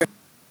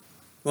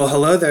Well,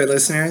 hello there,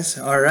 listeners.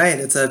 All right,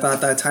 it's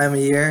about that time of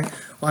year.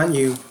 Why don't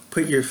you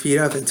put your feet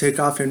up and take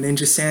off your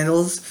ninja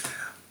sandals,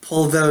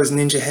 pull those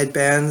ninja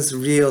headbands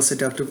real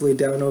seductively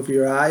down over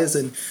your eyes,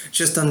 and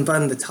just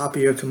unbutton the top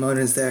of your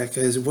kimonos there,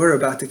 because we're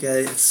about to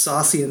get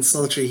saucy and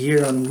sultry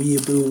here on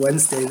Weeaboo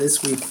Wednesday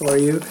this week for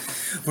you.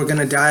 We're going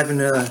to dive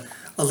into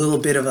a little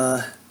bit of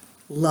a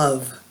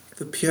love,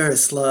 the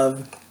purest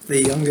love,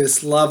 the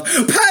youngest love,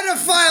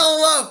 pedophile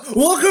love!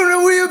 Welcome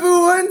to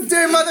Weeaboo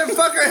Wednesday,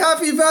 motherfucker!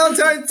 Happy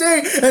Valentine's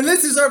Day! And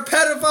this is our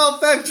Pedophile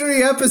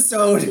Factory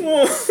episode.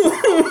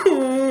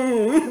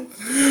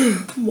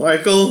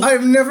 Michael,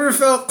 I've never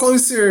felt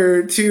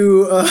closer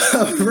to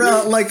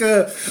like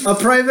a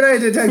private eye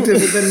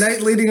detective the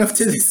night leading up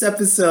to this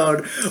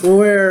episode,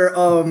 where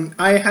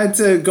I had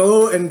to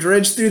go and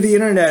dredge through the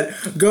internet,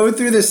 go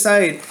through the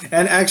site,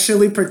 and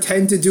actually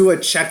pretend to do a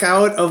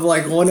checkout of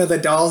like one of the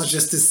dolls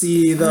just to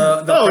see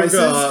the prices.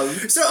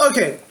 God. So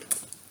okay,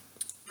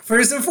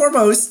 first and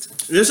foremost,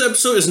 this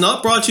episode is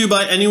not brought to you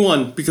by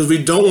anyone because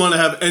we don't want to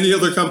have any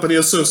other company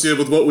associated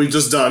with what we've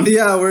just done.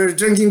 yeah, we're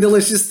drinking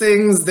delicious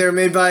things. They're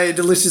made by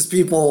delicious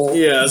people.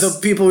 Yes. The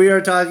people we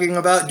are talking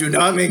about do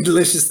not make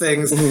delicious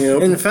things.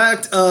 Yep. In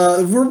fact,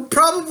 we're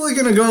probably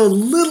going to go a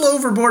little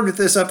overboard with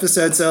this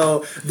episode.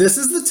 So this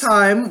is the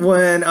time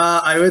when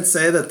I would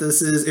say that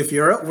this is, if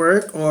you're at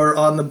work or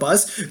on the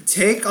bus,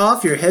 take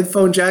off your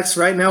headphone jacks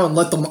right now and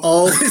let them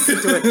all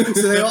listen to it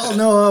so they all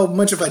know how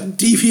much of a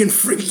deviant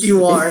freak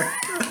you are.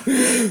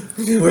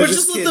 Or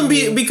just let them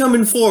become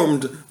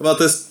informed about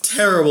this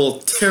terrible,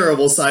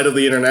 terrible side of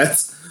the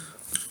internet.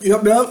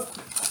 Yep.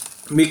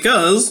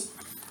 Because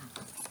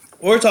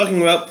we're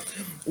talking about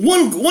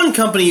one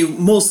company,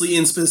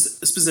 mostly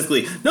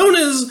specifically, known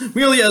as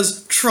merely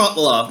as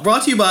Trotla,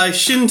 brought to you by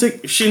Shin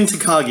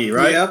Takagi,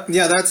 right? Yep.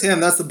 Yeah, that's him.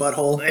 That's the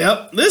butthole.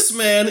 Yep. This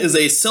man is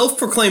a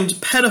self-proclaimed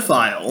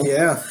pedophile.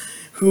 Yeah.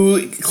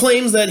 Who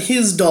claims that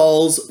his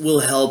dolls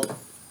will help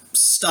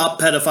stop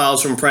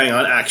pedophiles from preying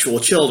on actual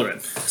children.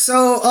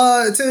 So,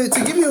 to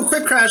give you a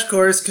quick crash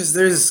course, because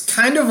there's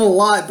kind of a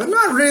lot, but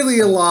not really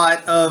a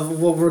lot of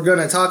what we're going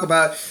to talk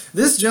about,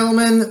 this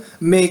gentleman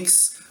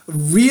makes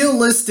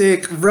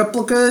realistic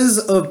replicas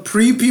of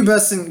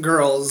prepubescent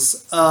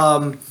girls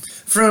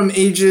from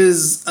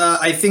ages,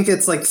 I think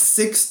it's like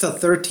 6 to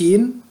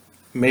 13.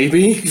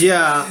 Maybe?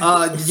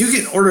 Yeah, you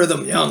can order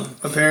them young,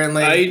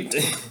 apparently.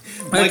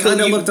 I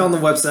kind of looked on the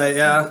website,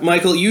 yeah.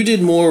 Michael, you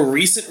did more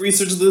recent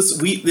research of this.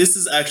 This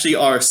is actually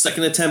our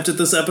second attempt at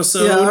this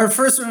episode. Yeah, our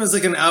first one was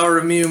like an hour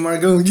of me and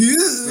Mark going, yeah.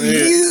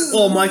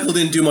 Well, Michael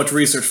didn't do much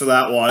research for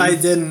that one. I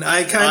didn't.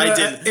 I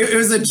did. It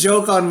was a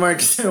joke on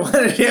Mark. I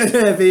wanted him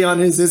to be on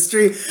his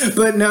history,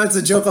 but now it's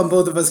a joke on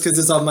both of us because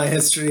it's on my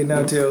history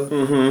now, too.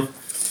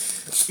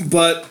 Mm-hmm.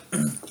 But,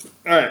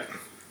 alright.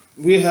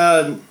 We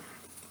had...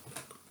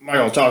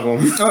 Michael, talk to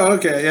him. Oh,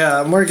 okay,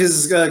 yeah. Mark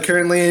is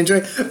currently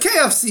enjoying...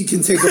 KFC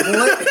can take a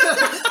bullet.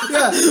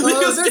 Yeah,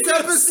 this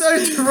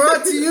episode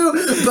brought to you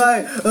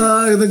by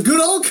the good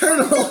old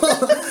Colonel.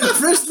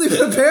 Freshly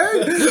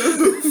prepared.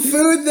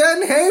 Food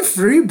then, hey,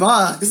 free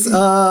box.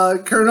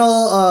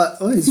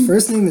 Colonel, his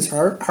first name is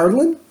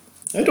Harlan?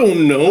 I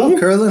don't know.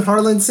 Colonel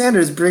Harlan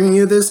Sanders bringing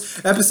you this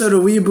episode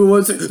of Weeaboo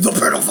Wednesday, the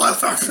Pedophile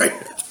Factory.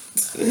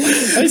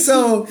 I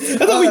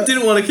thought we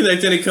didn't want to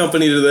connect any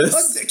company to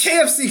this.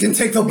 KFC can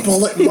take the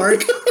bullet,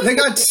 Mark. They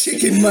got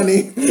chicken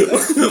money.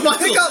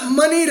 They got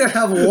money to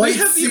have white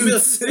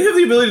suits. They have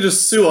the ability to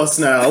sue us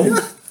now.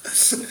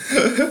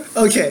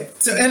 Okay,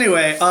 so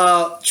anyway,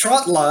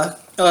 Trotla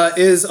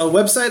is a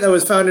website that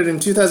was founded in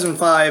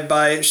 2005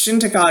 by Shin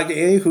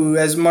Takagi, who,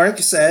 as Mark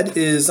said,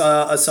 is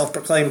a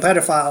self-proclaimed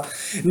pedophile.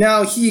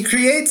 Now, he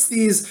creates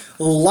these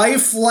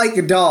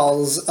lifelike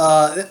dolls,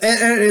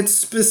 and it's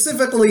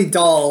specifically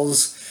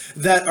dolls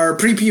that are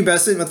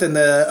prepubescent within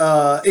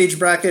the age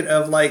bracket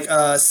of like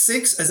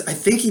 6, I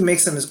think he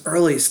makes them as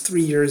early as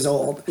 3 years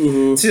old,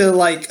 to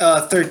like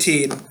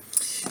 13.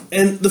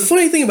 And the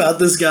funny thing about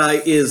this guy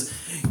is,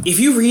 if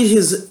you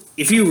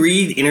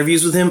read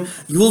interviews with him,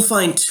 you will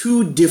find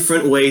two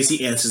different ways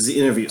he answers the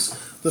interviews.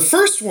 The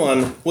first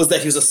one was that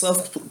he was a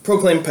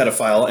self-proclaimed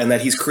pedophile and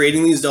that he's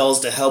creating these dolls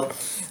to help.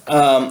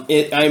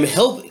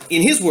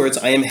 In his words,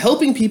 I am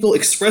helping people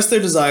express their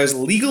desires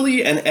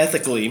legally and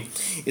ethically.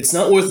 It's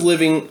not worth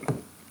living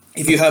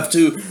if you have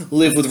to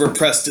live with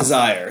repressed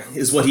desire,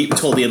 is what he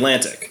told The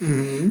Atlantic.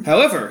 Mm-hmm.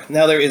 However,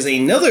 now there is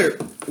another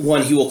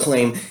one he will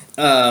claim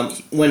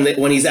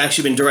when he's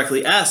actually been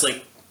directly asked,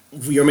 like,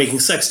 you're making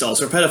sex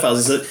dolls for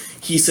pedophiles.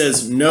 He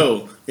says,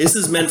 no, this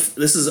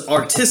is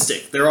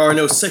artistic. There are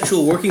no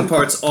sexual working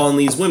parts on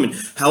these women.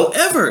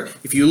 However,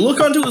 if you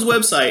look onto his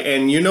website,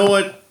 and you know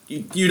what?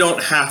 You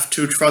don't have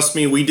to, trust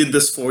me, we did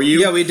this for you.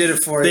 Yeah, we did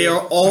it for you. They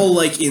are all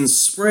like in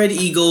spread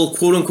eagle,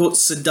 quote unquote,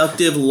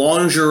 seductive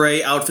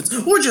lingerie outfits,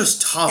 or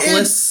just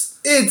topless.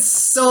 It's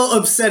so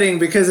upsetting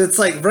because it's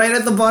like right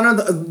at the bottom.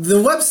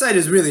 The website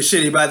is really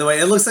shitty, by the way.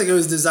 It looks like it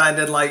was designed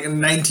in like in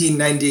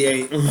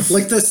 1998.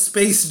 Like the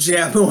Space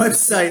Jam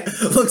website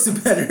looks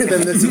better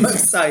than this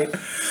website.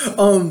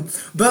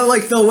 But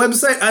like the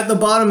website at the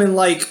bottom in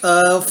like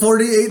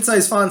 48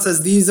 size font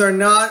says these are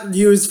not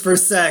used for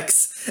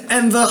sex,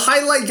 and the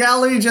highlight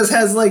gallery just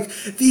has like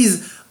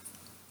these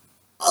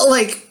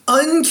like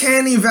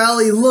uncanny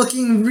valley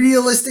looking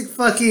realistic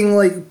fucking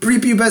like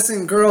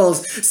prepubescent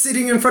girls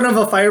sitting in front of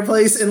a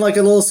fireplace in like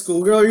a little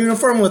schoolgirl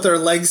uniform with their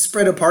legs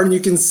spread apart and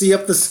you can see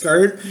up the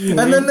skirt. And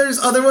then there's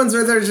other ones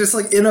where they're just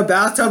like in a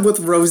bathtub with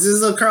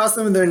roses across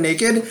them and they're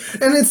naked,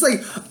 and it's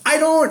like,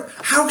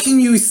 how can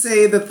you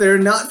say that they're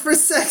not for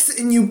sex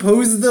and you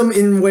pose them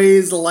in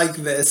ways like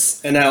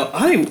this? And now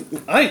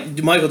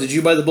Michael, did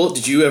you buy the book?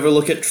 Did you ever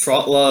look at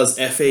Trotlaw's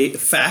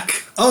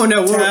FAQ? Oh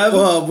no, tab?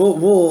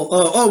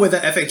 With the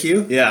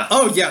FAQ? Yeah.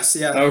 Oh yes,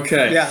 yeah.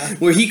 Okay. Yeah.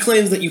 Where he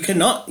claims that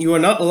you are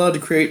not allowed to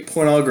create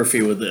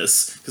pornography with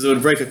this because it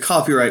would break a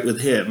copyright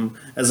with him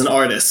as an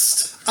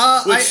artist.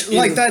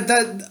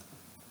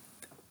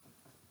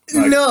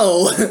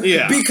 No.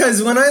 Yeah.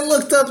 Because when I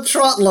looked up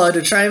Trotla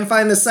to try and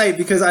find the site,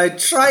 because I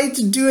tried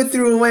to do it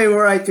through a way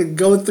where I could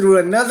go through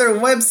another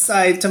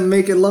website to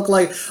make it look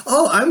like,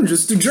 oh, I'm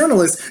just a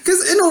journalist.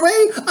 Because in a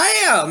way,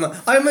 I am.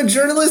 I'm a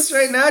journalist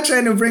right now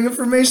trying to bring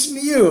information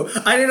to you.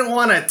 I didn't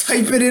want to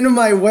type it into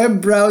my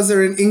web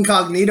browser in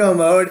incognito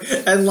mode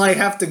and like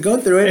have to go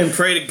through it. And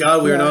pray to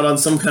God we are not on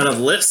some kind of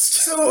list.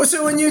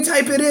 So when you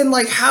type it in,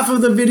 like half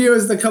of the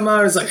videos that come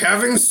out is like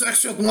having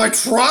sex with my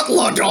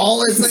Trotla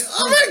doll. It's like,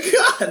 oh my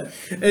God.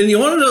 And you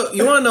want to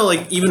know,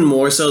 like, even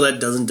more so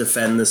that doesn't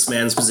defend this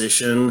man's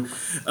position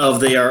of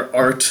they are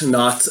art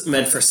not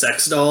meant for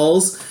sex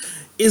dolls,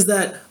 is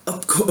that,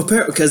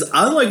 because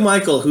unlike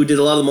Michael, who did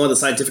a lot more of the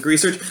scientific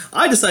research,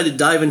 I decided to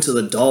dive into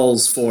the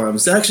dolls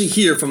forums to actually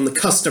hear from the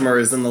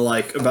customers and the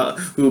like about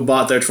who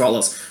bought their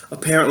Trollas.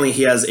 Apparently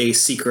he has a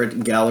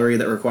secret gallery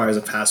that requires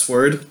a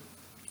password.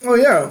 Oh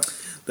yeah.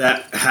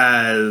 That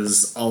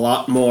has a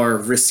lot more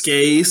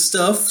risque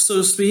stuff, so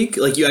to speak.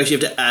 Like, you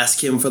actually have to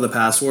ask him for the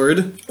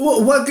password.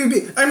 Well, what could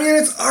be? I mean,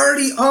 it's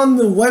already on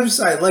the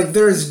website. Like,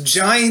 there's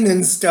Gine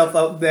and stuff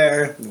up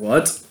there.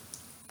 What?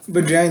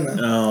 Vagina.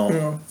 Oh. You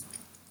know.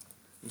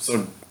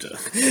 So...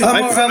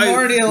 I'm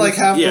already, like,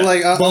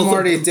 I'm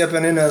already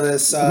dipping into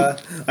this.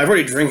 I've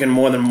already drinking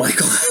more than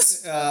Michael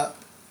has.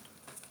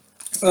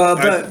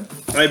 But...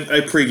 I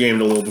pre-gamed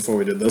a little before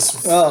we did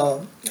this.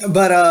 Oh.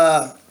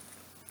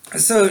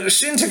 So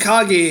Shin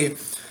Takagi,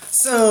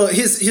 so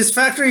his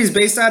factory is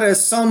based out of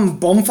some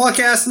bumfuck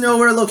ass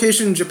nowhere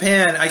location in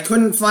Japan. I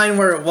couldn't find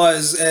where it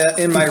was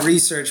in my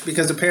research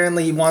because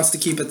apparently he wants to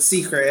keep it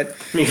secret.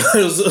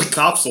 Because the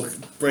cops will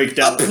break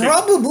down.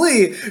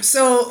 Probably.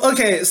 So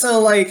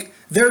like,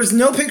 there's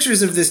no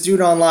pictures of this dude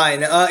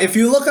online. If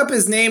you look up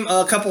his name,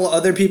 a couple of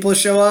other people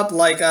show up.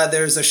 Like,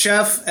 there's a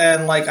chef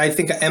and, like, I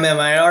think an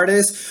MMA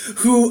artist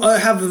who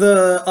have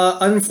the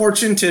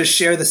unfortune to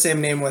share the same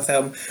name with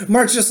him.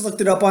 Mark just looked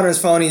it up on his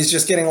phone. He's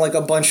just getting, like,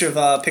 a bunch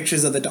of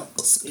pictures of the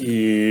dolls.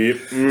 Yep.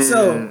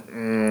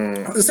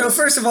 So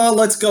first of all,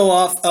 let's go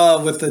off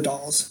with the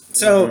dolls.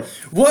 So,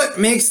 what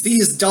makes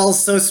these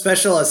dolls so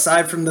special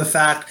aside from the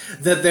fact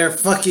that they're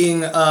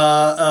fucking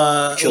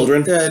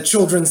children's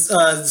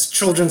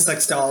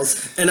sex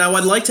dolls? And I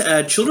would like to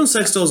add, children's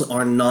sex dolls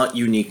are not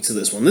unique to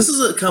this one. This is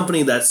a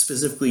company that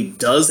specifically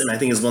does, and I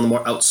think is one of the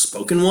more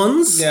outspoken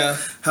ones. Yeah.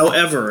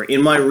 However,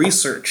 in my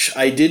research,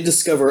 I did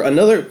discover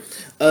another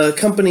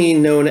company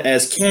known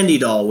as Candy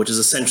Doll, which is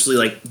essentially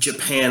like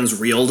Japan's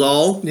Real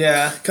Doll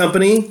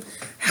company,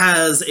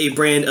 has a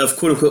brand of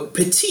quote-unquote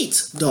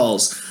petite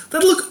dolls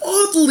that look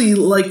oddly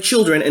like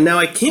children, and now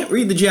I can't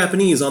read the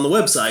Japanese on the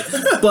website,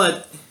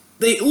 but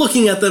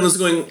looking at them is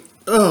going,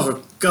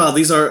 oh god,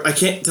 I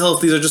can't tell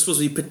if these are just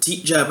supposed to be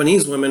petite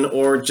Japanese women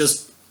or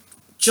just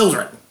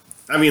children.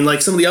 I mean,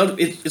 like, some of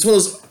it's one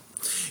of those,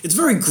 it's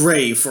very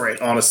gray for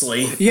it,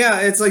 honestly.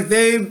 Yeah, it's like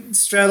they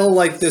straddle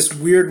like this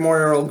weird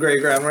moral gray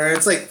ground where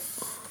it's like,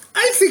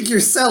 I think you're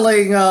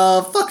selling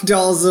fuck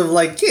dolls of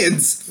like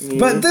kids,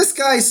 but this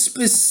guy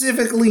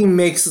specifically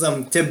makes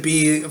them to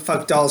be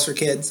fuck dolls for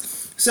kids.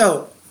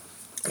 So,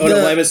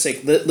 no, my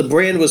mistake. The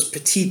brand was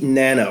Petite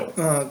Nano.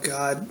 Oh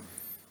god.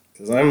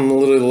 Because I'm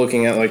literally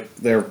looking at like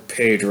their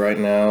page right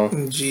now.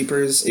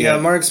 Jeepers. Yeah,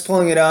 Mark's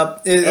pulling it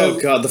up. Oh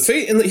god,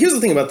 and here's the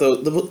thing about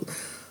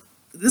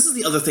this is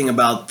the other thing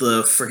about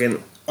the freaking,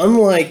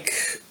 unlike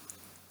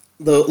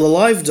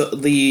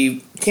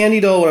the Candy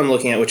Doll, what I'm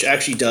looking at, which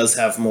actually does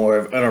have more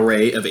of an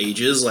array of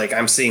ages. Like,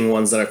 I'm seeing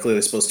ones that are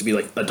clearly supposed to be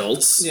like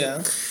adults.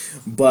 Yeah.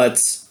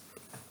 But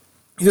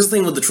here's the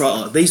thing with the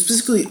Trotla.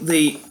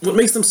 What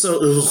makes them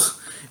so is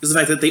the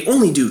fact that they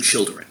only do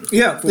children.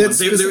 Yeah. There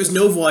is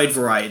no wide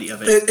variety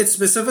of it. It's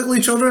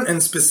specifically children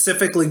and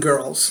specifically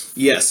girls.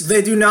 Yes.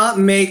 They do not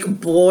make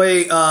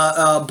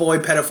little boy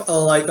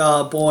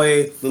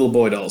dolls.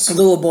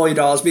 Little boy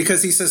dolls,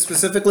 because he says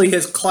specifically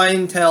his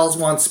clientele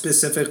wants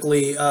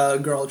specifically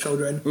girl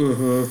children.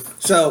 Mm-hmm.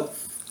 So,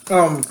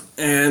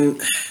 and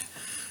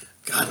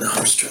God, no,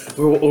 I'm just trying.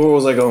 Where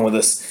was I going with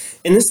this?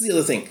 And this is the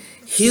other thing.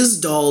 His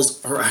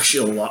dolls are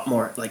actually a lot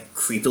more, like,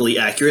 creepily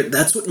accurate.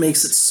 That's what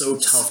makes it so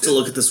tough to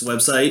look at this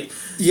website.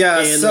 Yeah,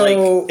 and, so...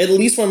 like, at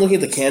least when I'm looking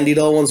at the Candy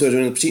doll ones who are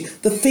doing the petite,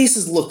 the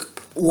faces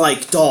look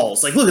like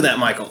dolls. Like, look at that,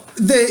 Michael.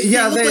 They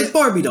look like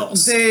Barbie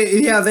dolls.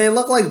 They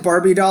look like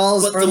Barbie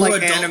dolls But or the more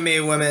like adult-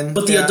 anime women.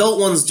 But the adult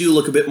ones do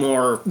look a bit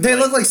more... They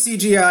look like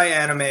CGI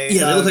anime.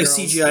 Yeah, they look like girls.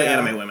 CGI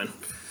anime women.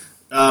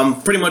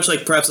 Pretty much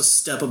like perhaps a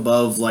step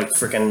above like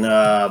frickin'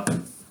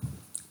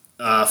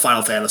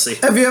 Final Fantasy.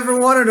 Have you ever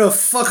wanted to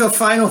fuck a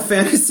Final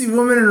Fantasy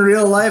woman in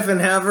real life and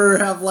have her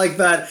have like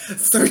that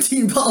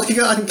 13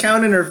 polygon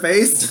count in her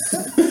face?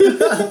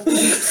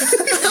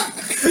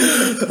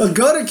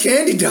 Go to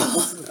Candy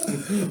Doll.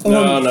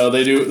 No,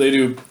 they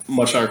do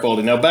much higher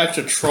quality. Now back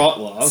to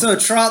Trotla. So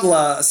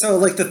Trotla, so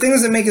like the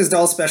things that make his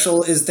doll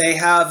special is they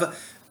have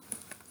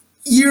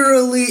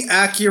eerily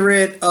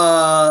accurate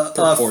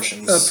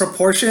proportions.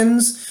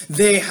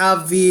 They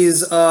have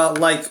these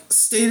like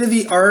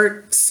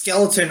state-of-the-art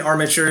skeleton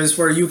armatures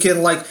where you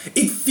can like,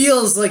 it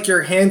feels like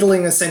you're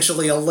handling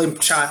essentially a limp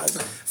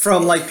child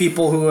from like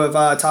people who have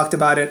talked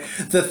about it.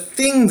 The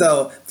thing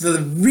though, the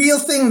real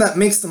thing that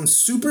makes them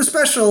super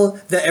special,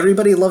 that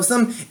everybody loves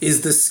them, is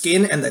the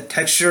skin and the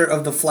texture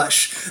of the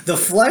flesh. The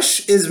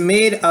flesh is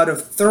made out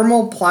of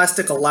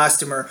thermoplastic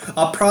elastomer,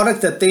 a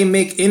product that they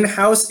make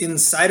in-house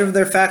inside of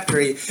their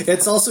factory.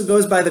 It also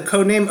goes by the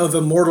codename of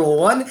Immortal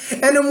 1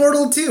 and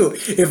Immortal 2.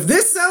 If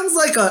this sounds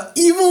like a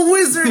evil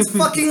wizard's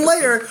fucking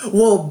lair,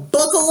 well,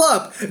 buckle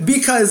up,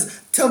 because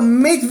to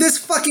make this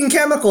fucking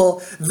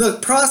chemical, the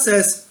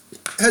process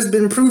has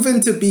been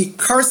proven to be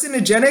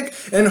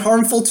carcinogenic and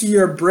harmful to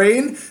your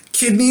brain,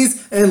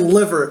 kidneys, and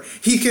liver.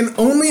 He can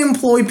only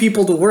employ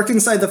people to work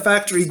inside the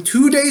factory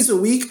 2 days a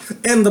week,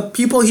 and the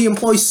people he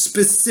employs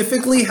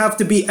specifically have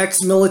to be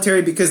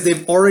ex-military because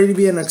they've already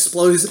been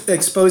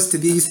exposed to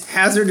these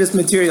hazardous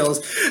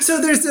materials. So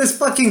there's this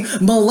fucking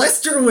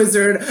molester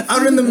wizard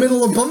out in the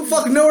middle of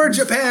bumfuck nowhere,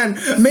 Japan,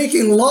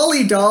 making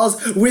lolly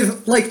dolls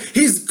with like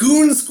his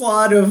goon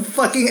squad of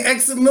fucking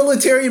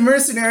ex-military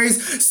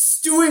mercenaries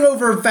stewing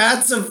over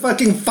vats of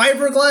fucking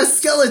fiberglass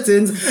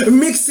skeletons,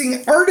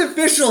 mixing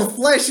artificial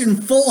flesh in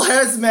full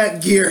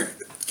hazmat gear.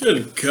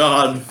 Good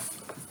God.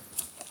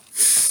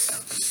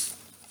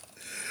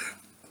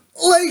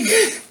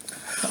 Like...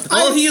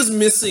 All he is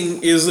missing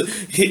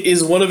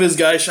is one of his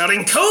guys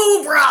shouting,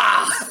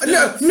 Cobra!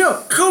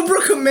 No,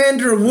 Cobra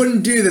Commander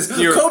wouldn't do this.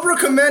 Cobra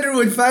Commander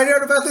would find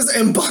out about this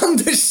and bomb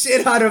the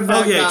shit out of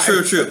that guy.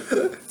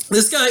 True.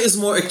 This guy is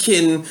more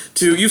akin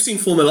to... You've seen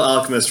Full Metal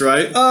Alchemist,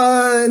 right?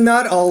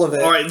 Not all of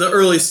it. Alright, the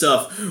early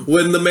stuff.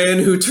 When the man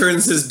who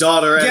turns his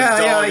daughter and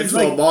dog into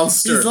a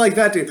monster. He's like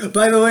that dude.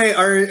 By the way,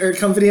 our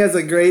company has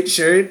a great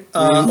shirt.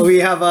 We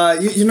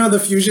have, you know the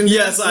Fusion?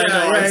 Yes, I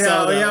know. I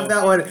saw we have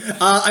that one.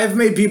 I've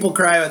made people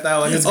cry with that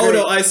one. It's great.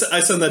 No, I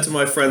send that to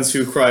my friends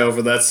who cry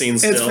over that scene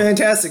still. It's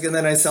fantastic, and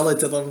then I sell it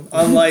to them.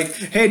 I'm like,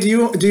 hey, do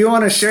you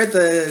want a shirt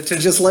to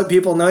just let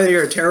people know that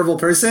you're a terrible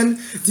person?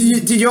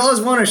 Do you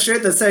always want a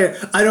shirt that say,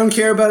 I don't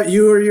care about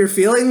you or your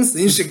feelings?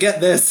 Then you should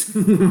get this.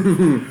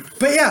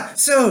 But yeah,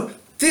 so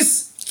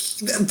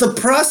the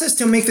process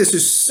to make this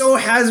is so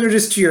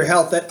hazardous to your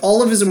health that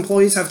all of his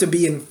employees have to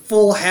be in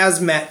full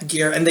hazmat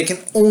gear, and they can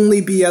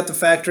only be at the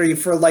factory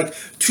for like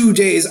 2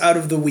 days out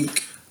of the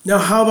week. Now,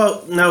 how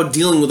about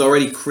dealing with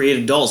already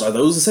created dolls? Are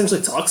those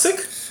essentially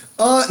toxic?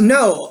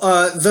 No,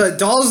 the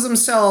dolls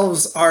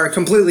themselves are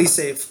completely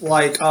safe.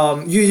 Like,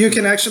 you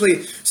can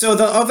actually... So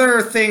the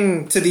other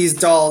thing to these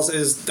dolls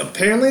is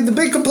apparently the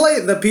big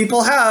complaint that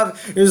people have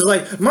is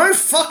like, my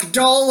fuck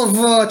doll of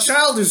a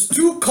child is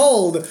too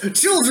cold.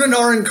 Children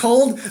aren't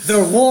cold,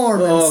 they're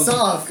warm and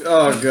soft.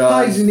 Oh,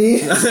 God. Hi,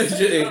 Janine.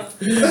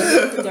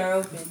 They're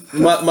open.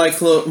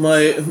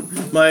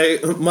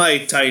 My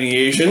tiny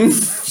Asian.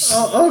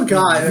 Oh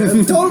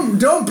God!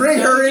 Don't bring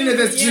her into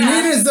this. Yeah.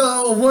 Janine is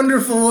a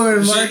wonderful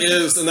woman, Mark. She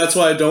is, and that's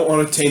why I don't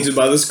want her tainted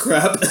by this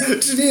crap.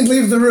 Janine,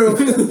 leave the room.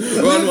 Leave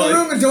the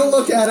room and don't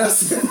look at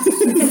us.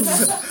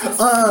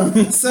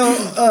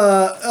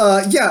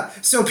 Yeah.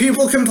 So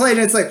people complain.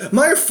 It's like,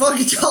 my fuck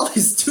doll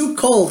is too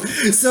cold.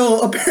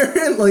 So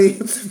apparently,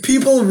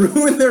 people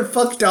ruin their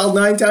fuck doll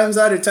 9 times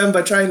out of 10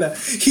 by trying to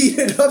heat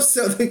it up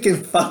so they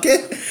can fuck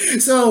it.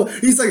 So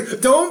he's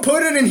like, don't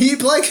put it in heat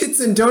blankets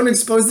and don't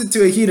expose it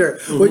to a heater.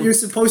 Mm-hmm. What you're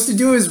supposed to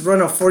do is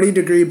run a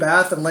 40-degree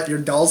bath and let your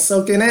doll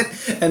soak in it,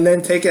 and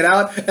then take it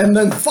out, and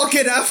then fuck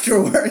it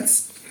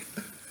afterwards.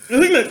 I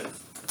think that...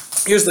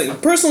 Here's the thing.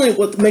 Personally,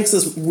 what makes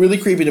this really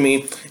creepy to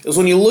me is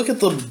when you look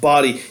at the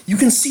body, you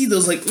can see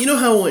those, like, you know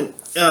how when...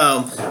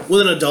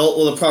 with an adult,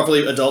 with a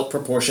properly adult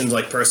proportions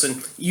like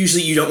person,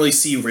 usually you don't really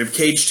see rib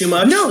cage too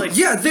much. No, like,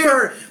 yeah,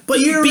 they're but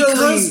eerily,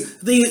 because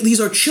these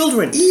are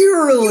children,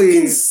 eerily,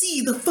 you can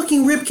see the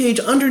fucking rib cage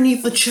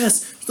underneath the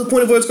chest to the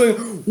point of where it's going,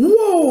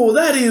 whoa,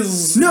 that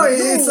is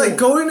it's like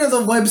going to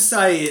the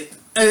website.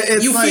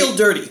 It's you feel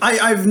dirty.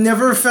 I've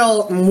never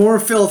felt more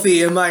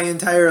filthy in my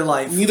entire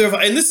life. Neither have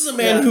I. And this is a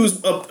man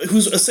who's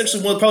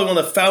essentially probably one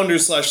of the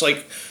founders /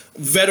 like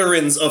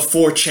veterans of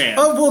 4chan.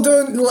 Oh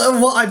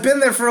well, I've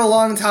been there for a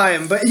long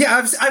time, but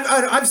yeah,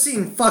 I've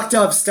seen fucked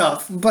up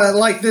stuff. But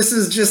like, this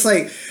is just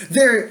like,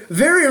 there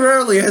very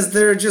rarely has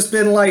there just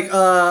been like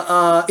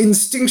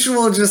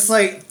instinctual, just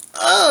like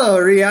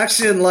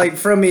reaction like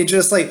from me,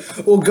 just like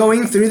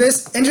going through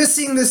this and just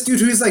seeing this dude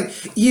who's like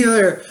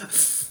either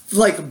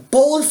like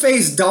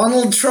bold-faced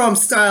Donald Trump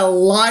style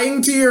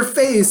lying to your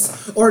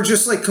face, or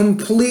just like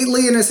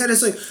completely in his head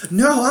it's like,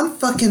 no, I'm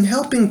fucking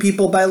helping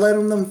people by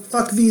letting them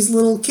fuck these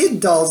little kid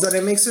dolls that I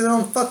make so they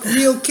don't fuck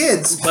real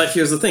kids. But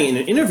here's the thing: in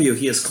an interview,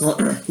 he has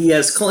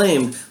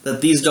claimed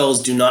that these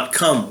dolls do not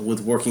come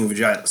with working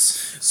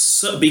vaginas.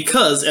 So,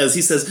 because, as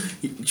he says,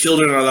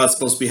 children are not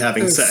supposed to be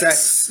having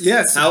sex.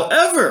 Yes.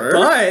 However,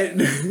 but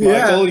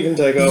Michael, you can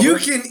take over. You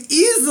can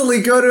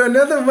easily go to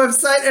another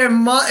website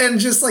and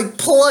just like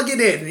plug it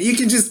in. You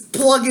can just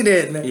plug it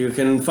in. You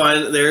can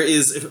find there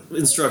is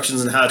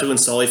instructions on how to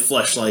install a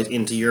fleshlight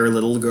into your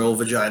little girl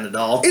vagina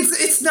doll.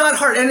 It's not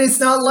hard, and it's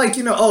not like,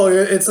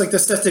 it's like the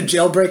stuff to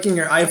jailbreaking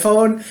your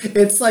iPhone.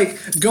 It's like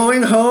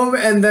going home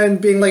and then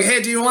being like, hey,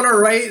 do you want to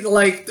write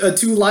like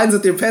 2 lines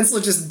with your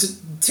pencil? Just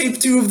tape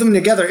 2 of them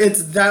together.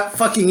 It's that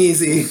fucking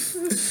easy.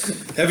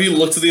 Have you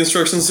looked at the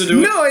instructions to do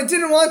it? No, I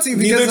didn't want to.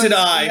 Because Neither did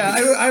I.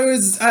 Yeah,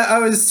 I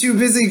was too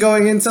busy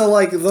going into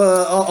like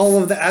all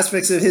of the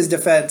aspects of his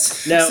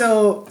defense. Now,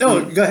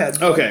 go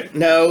ahead. Okay,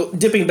 now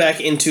dipping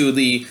back into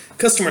the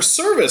customer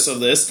service of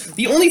this,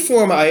 the only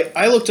form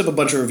I looked up a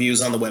bunch of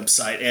reviews on the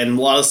website, and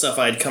a lot of stuff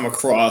I'd come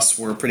across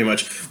were pretty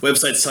much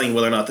websites telling you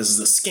whether or not this is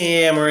a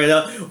scam or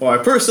not. Or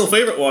my personal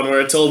favorite one where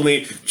it told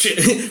me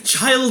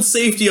child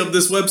safety of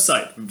this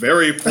website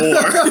very poor.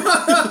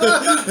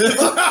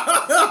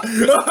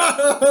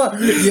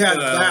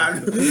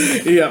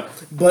 Yeah,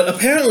 but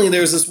apparently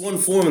there's this one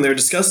forum and they're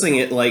discussing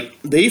it like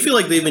they feel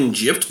like they've been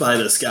gypped by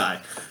this guy,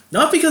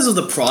 not because of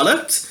the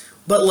product,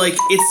 but like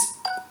it's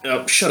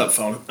shut up,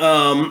 phone.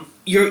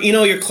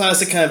 Your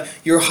classic kind of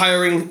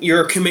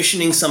you're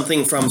commissioning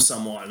something from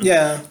someone.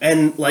 Yeah.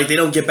 And like they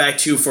don't get back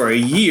to you for a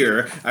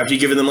year after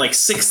you've given them like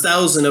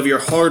 6,000 of your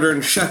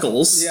hard-earned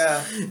shekels.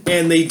 Yeah.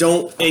 And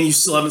you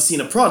still haven't seen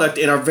a product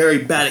and are very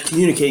bad at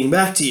communicating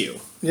back to you.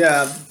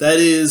 Yeah. That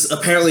is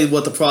apparently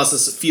what the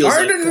process feels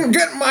like. I didn't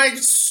get my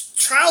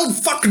child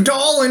fuck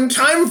doll in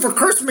time for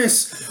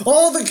Christmas.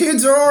 All the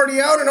kids are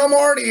already out and I'm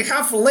already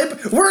half lip.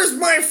 Where's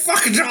my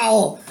fuck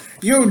doll?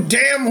 You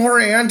damn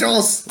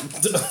Orientals!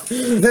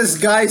 This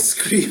guy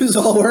screams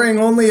while wearing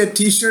only a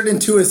t-shirt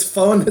into his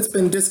phone that's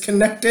been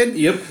disconnected.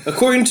 Yep.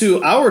 According to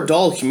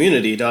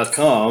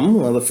ourdollcommunity.com,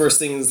 one of the first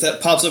things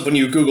that pops up when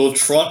you Google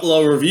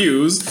Trotla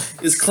reviews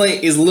is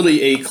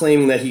literally a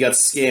claim that he got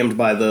scammed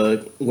by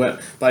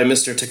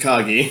Mr.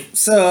 Takagi.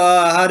 So,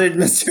 how did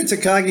Mr.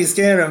 Takagi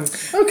scam him?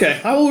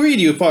 Okay, I will read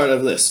you part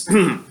of this.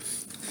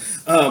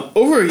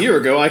 Over a year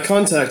ago, I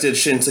contacted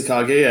Shin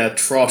Takagi at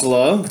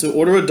Trotla to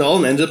order a doll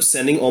and ended up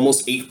sending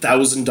almost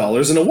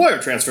 $8,000 in a wire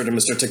transfer to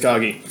Mr.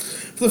 Takagi.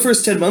 For the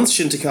first 10 months,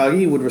 Shin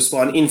Takagi would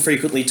respond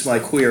infrequently to my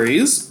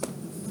queries,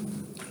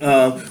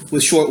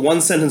 with short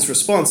one-sentence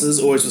responses,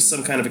 always with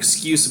some kind of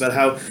excuse about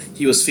how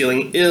he was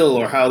feeling ill,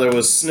 or how there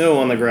was snow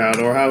on the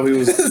ground, or how he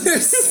was...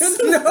 There's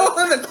snow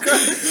on the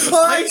ground!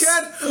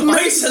 Oh,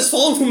 Ice has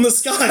fallen from the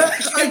sky!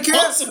 I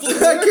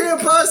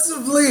can't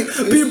possibly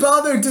be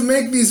bothered to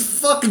make these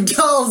fuck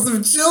dolls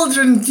of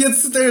children.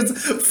 There's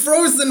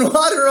frozen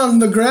water on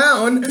the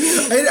ground.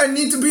 I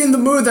need to be in the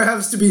mood. There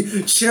has to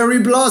be cherry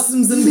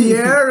blossoms in the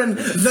air and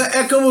the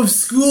echo of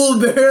school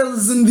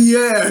bells in the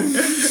air.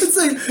 It's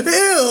like,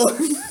 ew!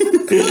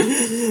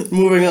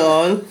 Moving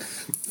on.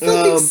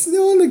 Fucking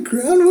snow on the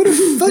ground? What a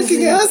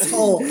fucking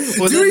asshole!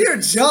 Do your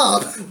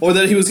job! Or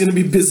that he was going to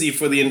be busy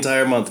for the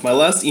entire month. My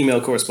last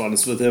email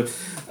correspondence with him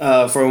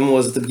from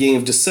was at the beginning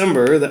of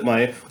December that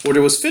my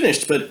order was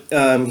finished, but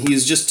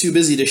he's just too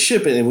busy to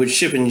ship it and would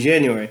ship in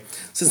January.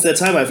 Since that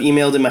time, I've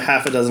emailed him a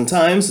half a dozen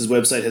times. His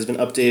website has been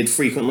updated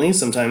frequently,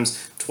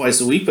 sometimes twice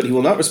a week, but he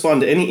will not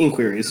respond to any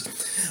inquiries.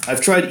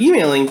 I've tried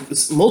emailing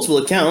multiple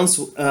accounts,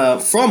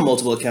 from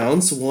multiple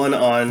accounts, one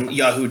on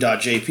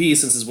yahoo.jp,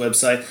 since his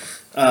website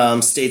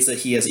states that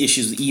he has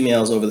issues with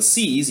emails over the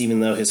seas, even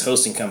though his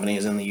hosting company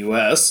is in the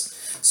US.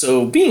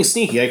 So, being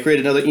sneaky, I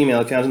created another email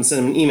account and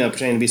sent him an email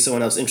pretending to be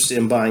someone else interested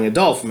in buying a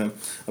doll from him.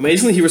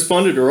 Amazingly, he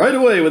responded right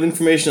away with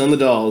information on the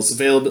dolls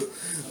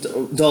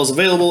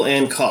available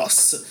and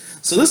costs.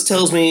 So this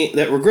tells me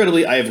that,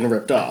 regrettably, I have been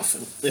ripped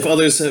off. If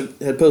others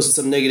had posted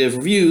some negative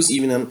reviews,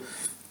 even on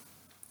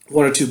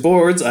 1 or 2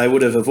 boards, I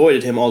would have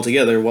avoided him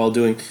altogether while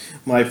doing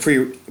my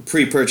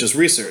pre-purchase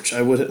research.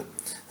 I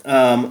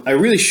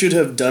really should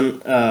have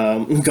gone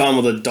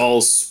with a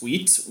doll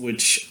suite,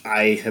 which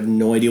I have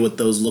no idea what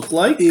those look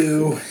like.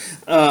 Ew.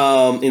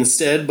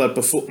 Instead, but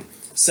before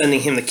sending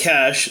him the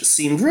cash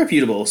seemed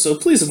reputable, so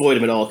please avoid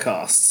him at all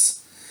costs.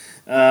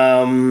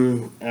 All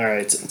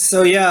right.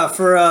 So yeah,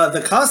 for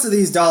the cost of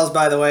these dolls,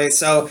 by the way,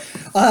 so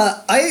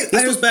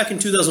This was back in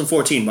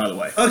 2014, by the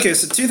way. okay,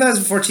 so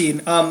 2014.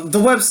 The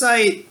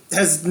website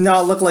has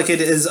not looked like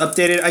it is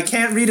updated. I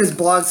can't read his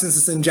blog since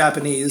it's in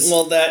Japanese.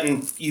 Well, that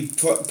and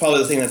probably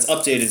the thing that's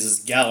updated is his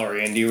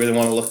gallery. And do you really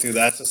want to look through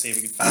that to see if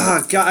you can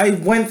find God, I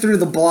went through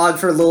the blog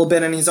for a little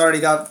bit, and he's already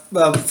got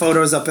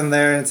photos up in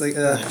there. And it's like,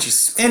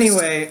 Jesus Christ.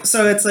 anyway,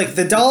 so it's like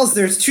the dolls.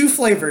 There's two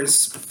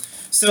flavors.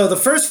 So the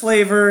first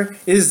flavor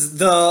is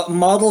the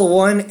Model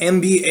 1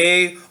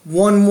 MBA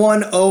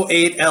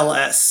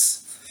 1108LS.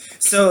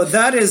 So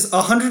that is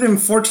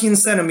 114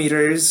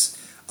 centimeters.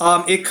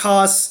 It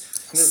costs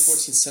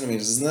 114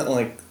 centimeters? Isn't that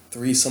like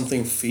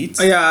 3-something feet?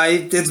 yeah,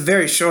 it's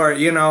very short.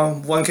 You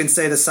know, one can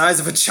say the size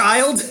of a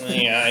child.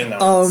 Yeah, I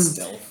know.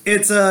 Still.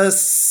 It's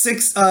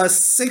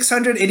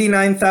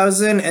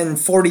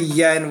 689,040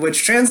 yen,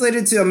 which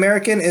translated to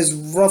American is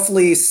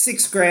roughly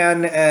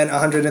 $6,000 and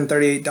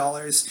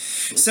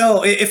 $138.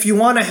 So if you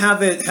want to have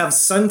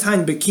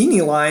suntan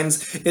bikini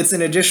lines, it's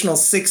an additional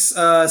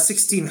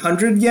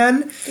 1,600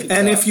 yen.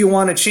 And if you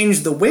want to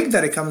change the wig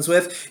that it comes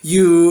with,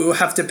 you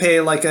have to pay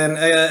like an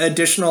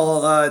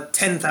additional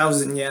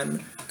 10,000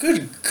 yen.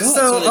 Good God!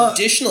 So, So, an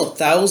additional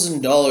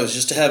 $1,000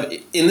 just to have.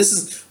 And this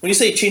is when you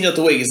say change out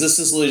the wig. Is this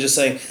just literally just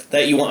saying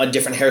that you want a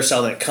different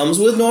hairstyle than it comes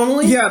with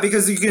normally? Yeah,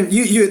 because you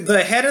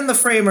the head and the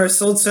frame are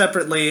sold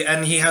separately,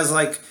 and he has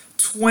like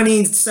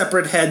 20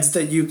 separate heads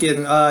that you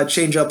can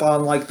change up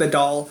on like the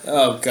doll.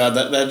 Oh God,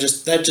 that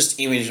just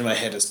image in my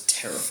head is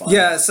terrifying.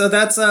 Yeah, so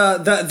that's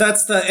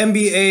that's the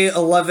MBA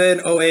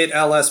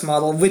 1108LS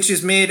model, which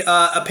is made.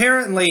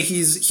 Apparently,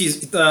 he's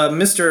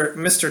Mr.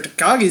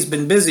 Takagi's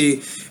been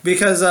busy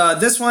because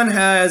this one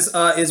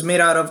is made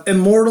out of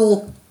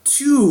Immortal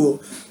 2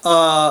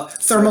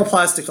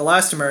 thermoplastic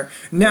elastomer.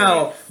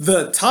 Now,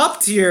 the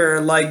top tier,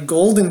 like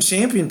golden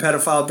champion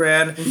pedophile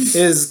brand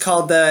is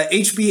called the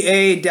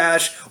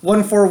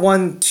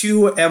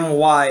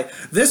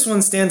HBA-1412MY. This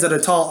one stands at a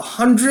tall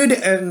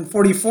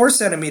 144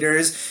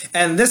 centimeters,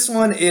 and this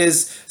one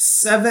is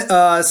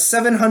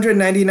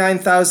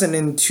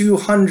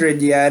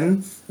 799,200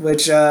 yen.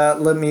 Which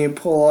let me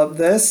pull up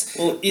this,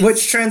 Well,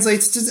 which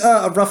translates to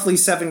roughly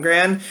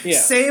 $7,000. Yeah.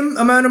 Same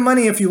amount of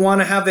money if you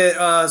want to have it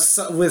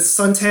with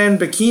suntan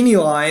bikini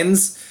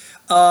lines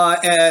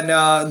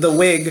and the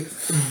wig,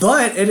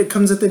 but it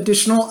comes with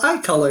additional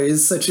eye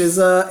colors such as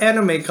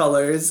anime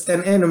colors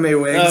and anime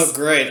wigs. Oh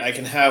great! I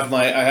got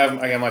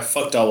my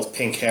fuck doll with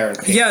pink hair and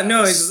pink Yeah,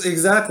 no, eyes.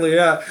 exactly,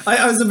 yeah.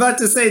 I was about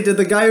to say, did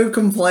the guy who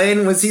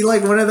complained, was he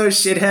like one of those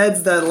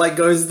shitheads that like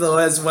goes to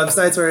those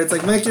websites where it's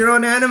like, make your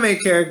own anime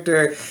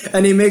character,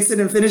 and he makes it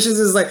and finishes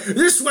is like,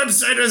 this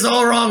website is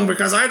all wrong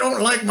because I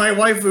don't like my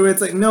waifu.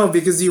 It's like, no,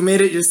 because you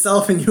made it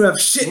yourself and you have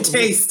shit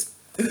taste.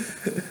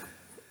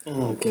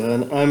 Oh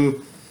God,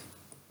 I'm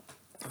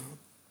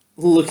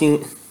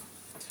looking.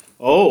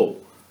 Oh,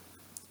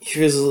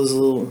 here's a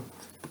little.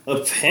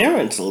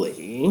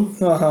 Apparently,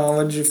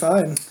 What did you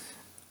find?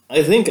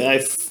 I think I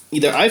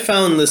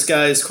found this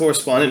guy's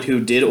correspondent who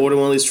did order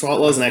one of these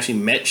trotlas and actually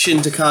met Shin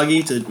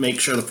Takagi to make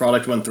sure the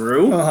product went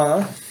through.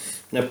 And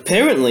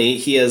apparently,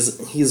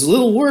 his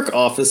little work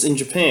office in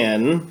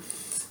Japan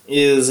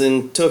is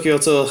in Tokyo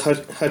to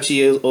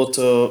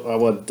Hachioto.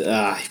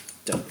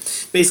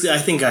 Basically, I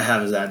think I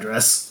have his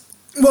address.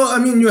 Well, I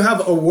mean, you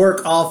have a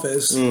work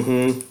office.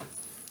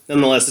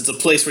 Nonetheless, it's a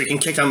place where you can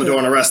kick down the door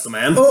and arrest the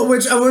man. Oh,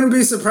 which I wouldn't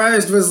be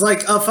surprised was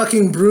like a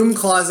fucking broom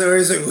closet where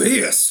he's like,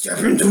 "Will step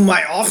into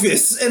my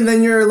office?" And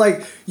then you're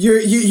like,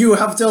 you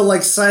have to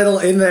like settle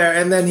in there,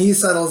 and then he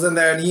settles in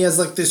there, and he has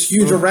like this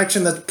huge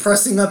erection that's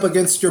pressing up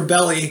against your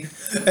belly,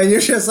 and you're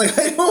just like,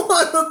 I don't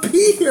want to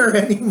be here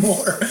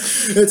anymore.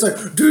 It's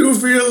like, do you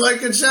feel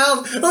like a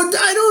child? Oh,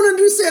 I don't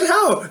understand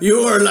how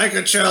you are like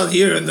a child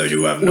here, and though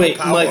you have no Wait,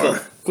 power. Michael,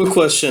 quick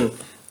question.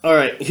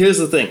 Alright, here's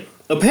the thing.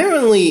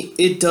 Apparently,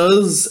 it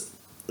does,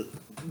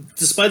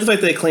 despite the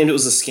fact that they claimed it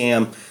was a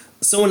scam,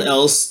 someone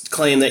else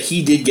claimed that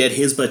he did get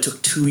his, but it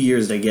took 2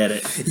 years to get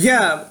it.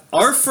 Yeah.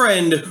 Our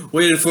friend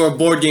waited for a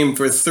board game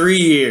for 3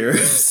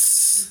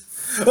 years.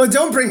 Well,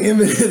 don't bring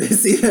him into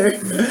this either.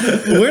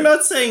 We're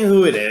not saying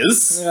who it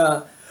is.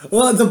 Yeah.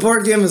 Well, the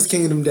board game is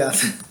Kingdom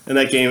Death. And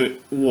that game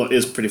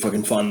is pretty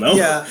fucking fun, though.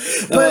 Yeah,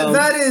 but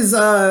that is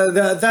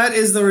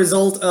the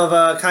result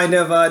of kind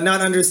of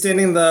not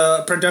understanding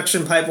the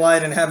production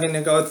pipeline and having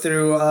to go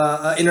through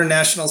an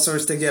international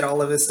source to get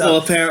all of his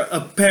stuff.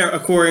 Well,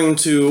 according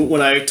to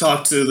when I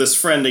talked to this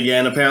friend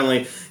again,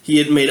 apparently he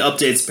had made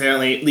updates.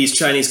 Apparently, these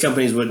Chinese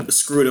companies would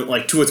screw him,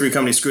 like 2 or 3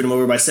 companies screwed him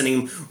over by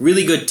sending him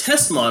really good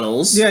test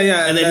models.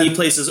 Yeah, and then he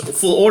placed his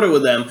full order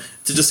with them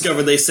to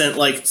discover they sent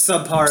like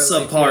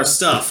subpar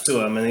stuff to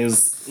him, and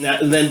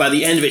and then by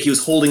the end of it, he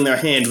was holding their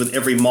hand with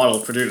every model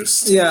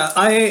produced. Yeah,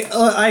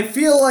 I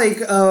feel like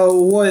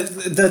what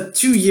the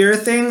 2 year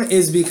thing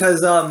is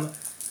because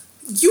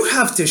you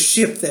have to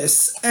ship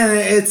this. And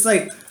it's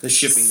like, The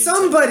shipping.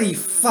 somebody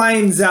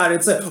finds out.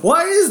 It's like,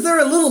 why is there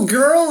a little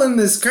girl in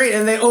this crate?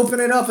 And they open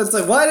it up. It's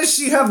like, why does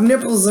she have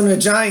nipples and a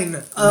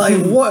vagina?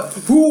 Like, what?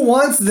 Who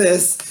wants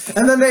this?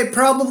 And then they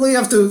probably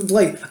have to,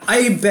 like,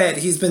 I bet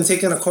he's been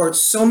taken to court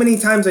so many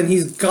times and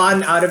he's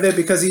gotten out of it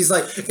because he's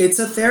like, it's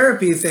a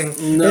therapy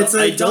thing. No, it's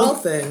a doll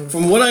thing.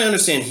 From what I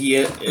understand,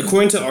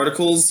 according to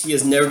articles, he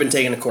has never been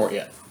taken to court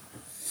yet.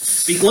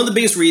 One of the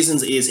biggest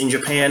reasons is in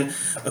Japan,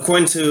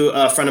 according to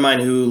a friend of mine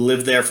who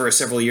lived there for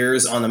several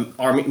years on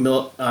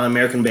the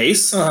American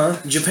base.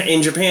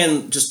 In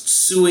Japan, just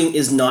suing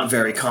is not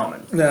very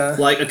common. Yeah.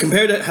 Like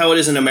compared to how it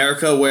is in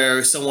America,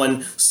 where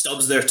someone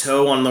stubs their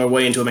toe on their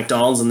way into a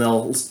McDonald's and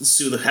they'll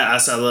sue their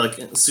ass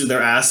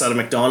out of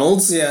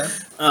McDonald's. Yeah.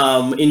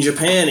 In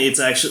Japan, it's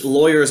actually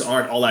lawyers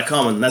aren't all that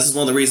common. This is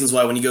one of the reasons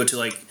why when you go to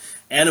like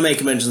anime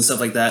conventions and stuff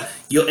like that,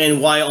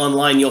 and why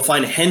online you'll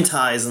find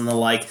hentais and the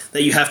like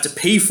that you have to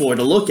pay for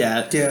to look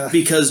at,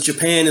 because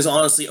Japan is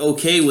honestly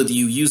okay with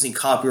you using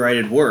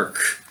copyrighted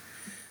work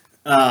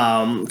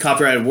and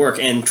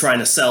trying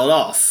to sell it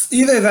off.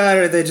 Either that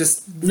or they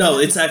just... No,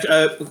 it's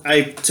actually,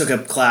 I took a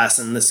class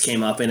and this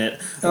came up in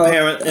it.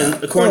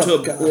 According to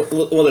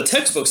one of the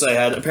textbooks I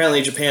had, apparently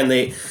in Japan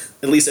they,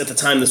 at least at the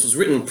time this was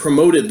written,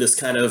 promoted this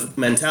kind of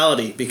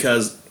mentality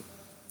because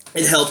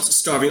it helped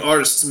starving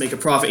artists make a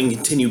profit and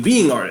continue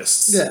being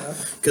artists. Yeah.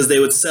 Because they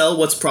would sell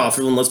what's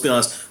profitable, and let's be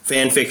honest,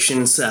 fan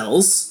fiction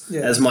sells,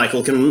 as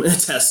Michael can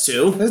attest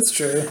to. That's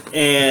true.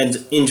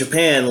 And in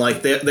Japan,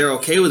 like, they're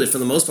okay with it for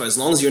the most part, as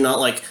long as you're not,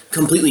 like,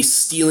 completely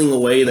stealing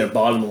away their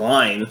bottom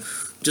line.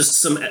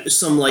 Just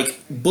some like,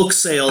 book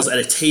sales at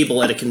a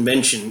table at a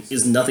convention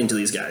is nothing to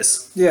these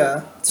guys.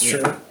 Yeah, it's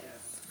true.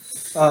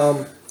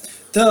 The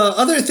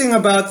other thing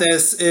about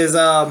this is...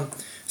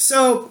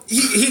 So,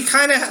 he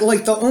kind of,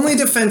 like, the only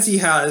defense he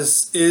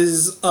has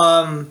is,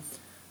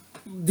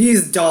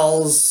 these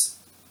dolls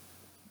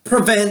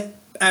prevent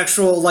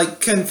actual,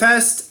 like,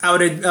 confessed,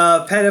 outed,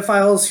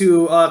 pedophiles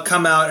who,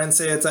 come out and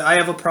say, it's like, I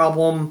have a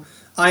problem,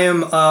 I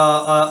am,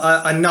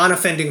 a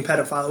non-offending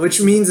pedophile,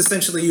 which means,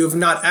 essentially, you have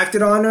not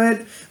acted on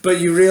it, but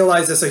you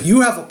realize it's like,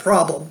 you have a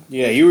problem.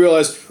 Yeah, you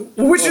realize...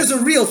 Which is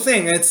a real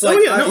thing. It's like,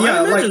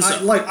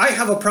 I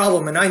have a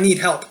problem and I need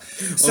help.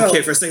 So,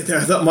 okay, for a second there,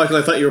 I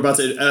thought you were about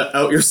to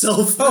out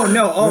yourself. Oh,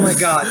 no. Oh, my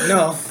God.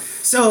 No.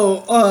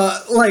 So,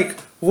 like,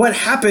 what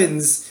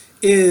happens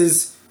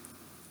is,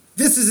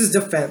 this is his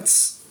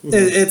defense. Mm-hmm.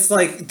 It's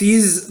like,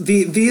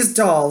 these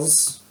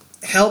dolls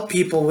help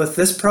people with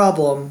this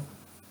problem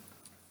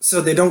so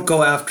they don't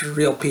go after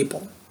real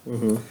people.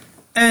 Mm-hmm.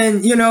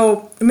 And, you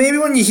know, maybe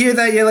when you hear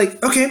that, you're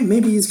like, okay,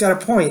 maybe he's got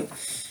a point.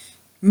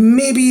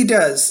 Maybe he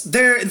does.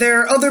 There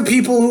are other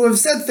people who have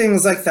said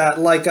things like that,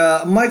 like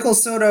Michael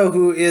Soto,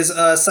 who is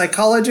a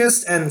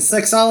psychologist and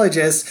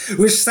sexologist,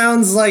 which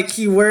sounds like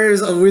he wears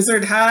a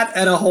wizard hat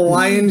and a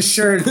Hawaiian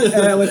shirt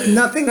with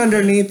nothing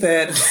underneath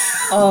it.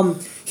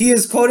 He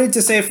is quoted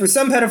to say, for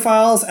some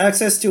pedophiles,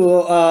 access to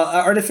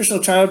artificial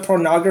child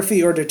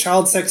pornography or to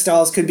child sex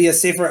dolls could be a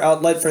safer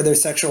outlet for their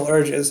sexual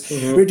urges,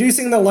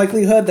 reducing the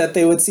likelihood that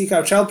they would seek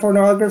out child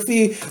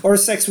pornography or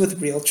sex with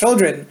real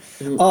children.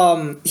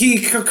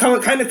 He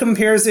kind of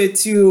compares it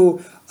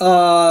to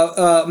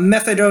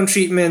methadone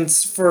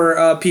treatments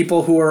for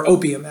people who are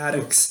opium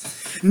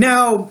addicts.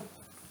 Now,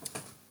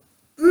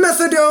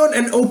 methadone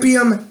and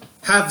opium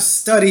have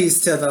studies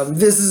to them.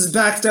 This is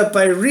backed up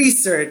by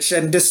research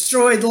and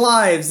destroyed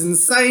lives and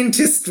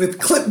scientists with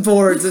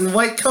clipboards and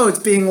white coats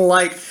being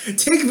like,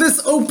 take this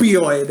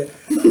opioid.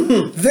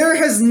 There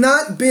has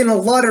not been a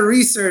lot of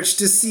research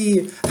to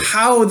see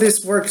how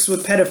this works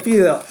with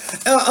pedophilia.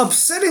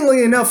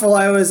 Upsettingly enough, while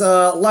I was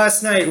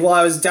last night, while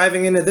I was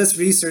diving into this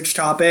research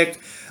topic,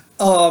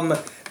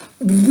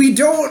 we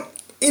don't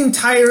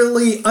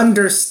entirely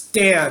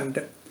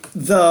understand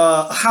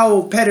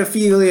how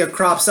pedophilia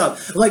crops up.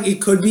 Like,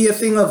 it could be a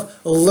thing of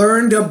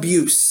learned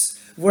abuse,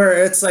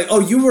 where it's like, oh,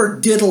 you were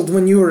diddled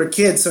when you were a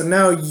kid, so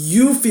now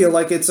you feel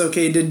like it's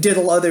okay to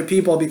diddle other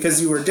people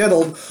because you were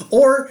diddled.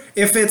 Or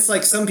if it's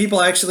like, some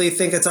people actually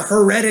think it's a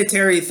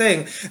hereditary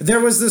thing. There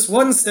was this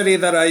one study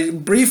that I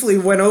briefly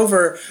went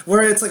over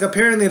where it's like,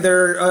 apparently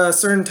there are a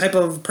certain type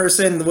of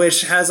person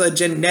which has a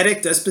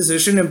genetic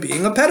disposition of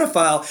being a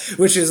pedophile,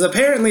 which is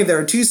apparently there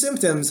are two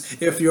symptoms.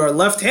 If you are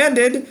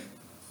left-handed,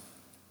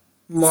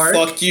 Mark.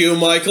 Fuck you,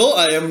 Michael.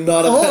 I am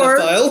not a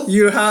pedophile.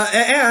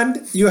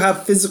 You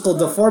have physical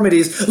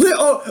deformities.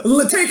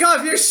 Take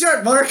off your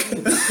shirt, Mark.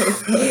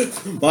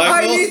 Michael?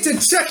 I need to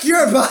check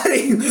your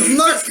body,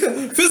 Mark.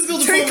 Physical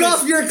deformities. Take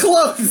off your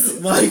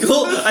clothes,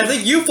 Michael. I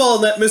think you fall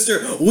in that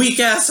Mr. Weak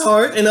Ass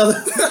Heart and other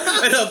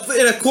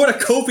in a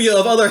cornucopia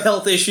of other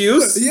health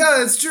issues.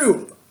 Yeah, it's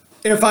true.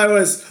 If I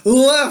was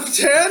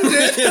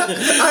left-handed,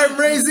 I'm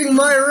raising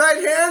my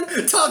right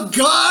hand to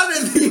God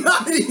and the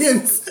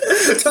audience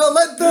to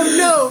let them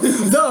know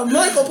that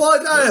Michael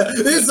Pontana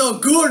is a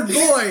good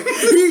boy.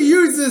 He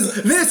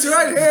uses this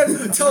right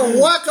hand to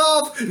whack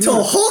off to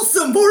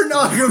wholesome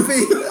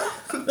pornography.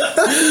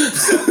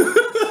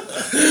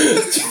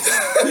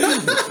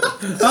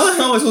 How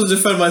am I supposed to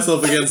defend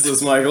myself against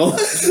this, Michael?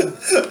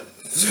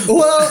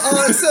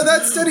 Well, so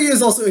that study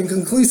is also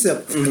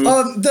inconclusive.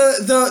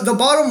 The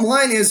bottom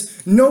line is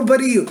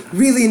nobody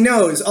really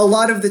knows. A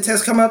lot of the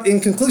tests come up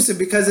inconclusive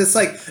because it's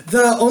like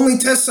the only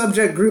test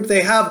subject group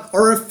they have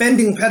are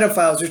offending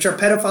pedophiles, which are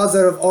pedophiles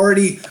that have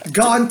already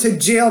gone to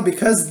jail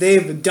because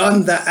they've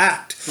done the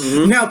act.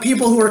 Now,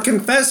 people who are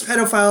confessed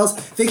pedophiles,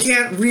 they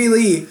can't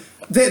really...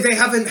 They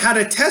haven't had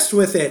a test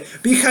with it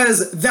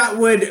because that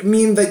would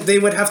mean that they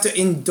would have to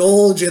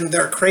indulge in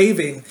their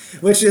craving,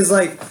 which is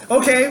like,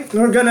 okay,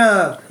 we're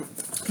gonna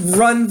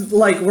run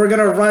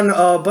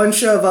a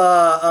bunch of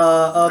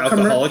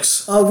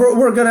Alcoholics.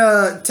 We're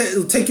gonna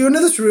take you into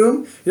this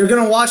room. You're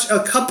gonna watch a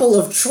couple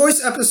of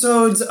choice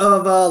episodes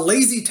of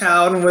Lazy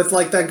Town with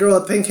like that girl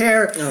with pink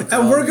hair,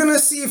 and we're gonna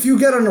see if you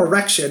get an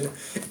erection.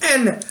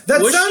 And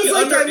that Was sounds she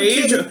like I'm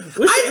underage? kidding.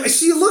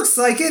 She looks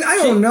like it. I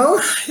don't know.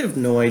 I have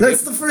no idea.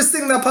 That's the first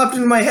thing that popped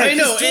into my head. I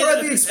know,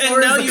 Dora the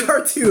Explorer now is a you-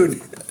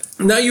 cartoon.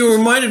 Now you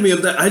reminded me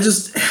of that.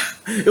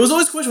 It was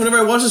always a question whenever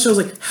I watched the show. I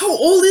was like, how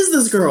old is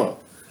this girl?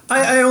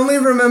 I only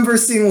remember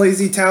seeing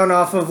Lazy Town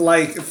off of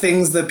like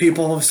things that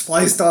people have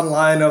spliced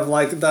online of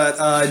like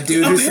that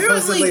dude who's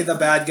supposedly the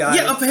bad guy.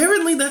 Yeah,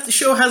 apparently that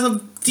show has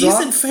a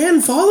decent fan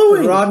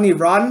following. Rodney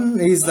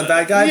Rodden, he's the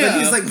bad guy, but yeah.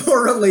 he's like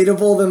more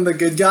relatable than the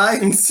good guy.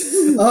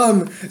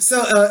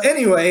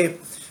 Anyway,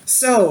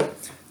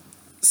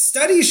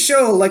 studies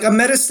show, like a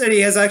meta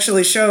study has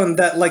actually shown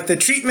that like the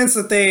treatments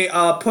that they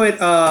put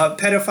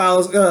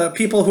pedophiles,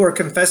 people who are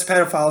confessed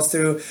pedophiles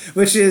through,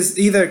 which is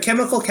either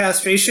chemical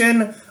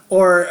castration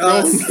or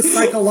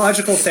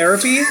psychological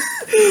therapy.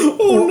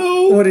 Oh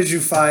no! What did you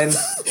find?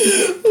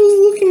 I was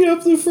looking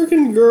up the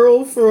freaking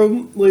girl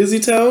from Lazy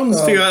Town to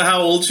figure out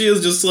how old she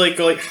is, just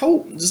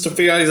to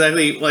figure out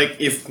exactly like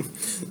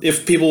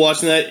if people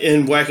watching that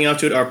and whacking out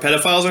to it are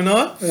pedophiles or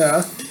not.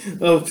 Yeah.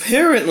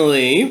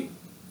 Apparently,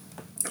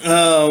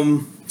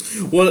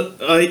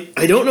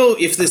 I don't know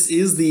if this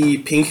is the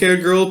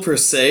pink-haired girl per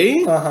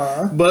se,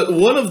 but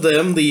one of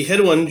them, the head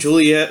one,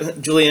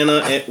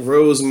 Juliana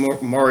Rose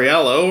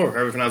Moriallo, or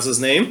however you pronounce his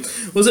name,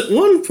 was at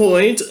one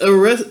point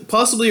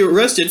possibly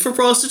arrested for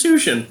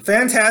prostitution.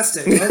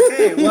 Fantastic.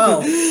 Okay,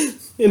 well.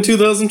 In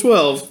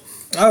 2012.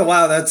 Oh,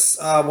 wow, that's,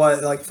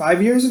 like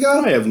 5 years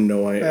ago? I have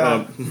no idea.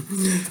 Yeah.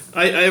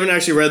 I haven't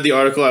actually read the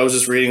article, I was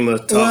just reading the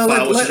top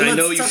file, which I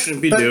know you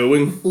shouldn't be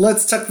doing.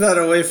 Let's tuck that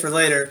away for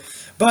later.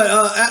 But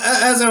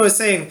as I was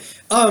saying,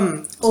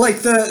 like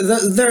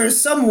there are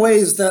some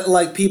ways that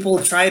like people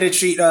try to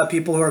treat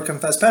people who are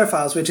confessed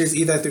pedophiles, which is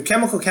either through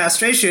chemical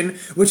castration,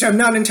 which I'm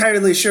not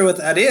entirely sure what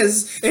that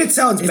is. It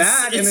sounds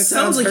bad, and it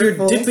sounds like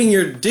hurtful. you're dipping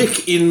your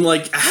dick in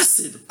like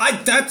acid.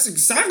 That's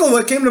exactly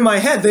what came to my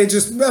head. They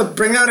just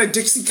bring out a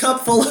Dixie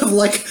cup full of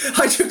like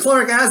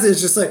hydrochloric acid,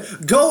 just like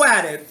go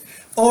at it.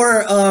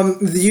 Or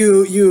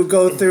you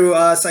go through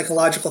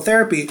psychological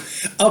therapy.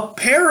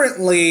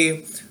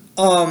 Apparently.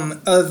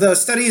 The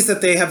studies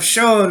that they have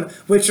shown,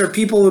 which are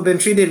people who've been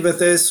treated with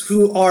this,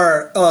 who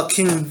are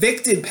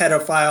convicted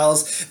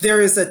pedophiles,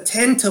 there is a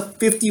 10 to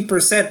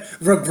 50%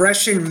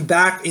 regression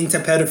back into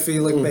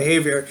pedophilic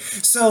behavior.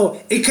 So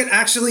it could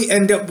actually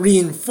end up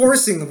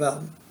reinforcing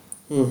them.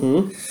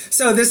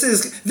 So this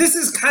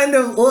is kind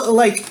of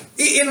like,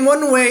 in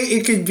one way,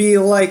 it could be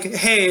like,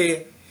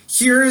 hey,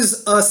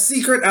 here's a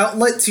secret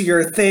outlet to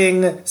your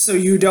thing so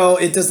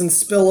it doesn't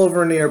spill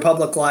over into your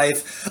public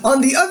life. On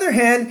the other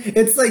hand,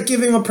 it's like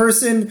giving a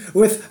person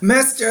with a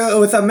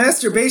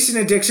masturbation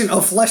addiction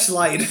a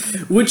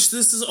fleshlight. Which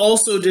this is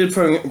also did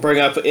bring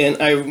up, and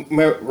I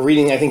remember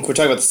reading, I think we're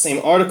talking about the same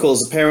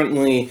articles,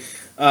 apparently,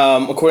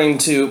 according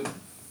to,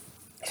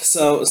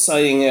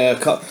 citing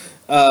the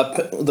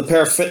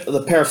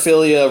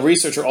paraphilia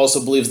researcher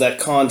also believes that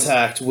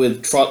contact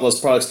with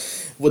Trotlos products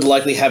would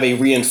likely have a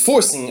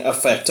reinforcing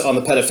effect on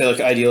the pedophilic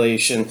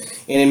ideation,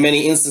 and in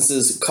many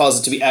instances cause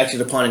it to be acted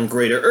upon in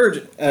greater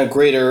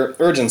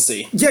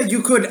urgency. Yeah,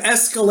 you could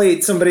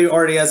escalate somebody who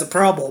already has a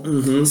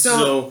problem.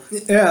 So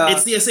yeah.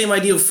 it's the same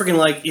idea of freaking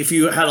like if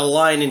you had a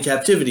lion in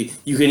captivity,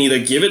 you can either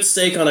give it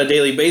steak on a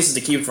daily basis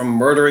to keep it from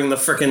murdering the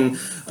freaking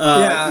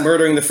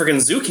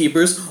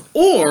zookeepers,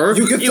 or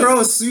you could throw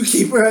a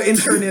zookeeper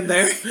intern in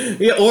there.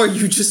 Yeah, or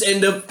you just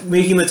end up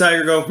making the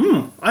tiger go,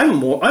 I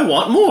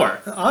want more.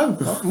 I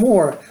want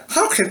more.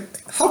 How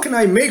can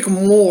I make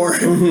more?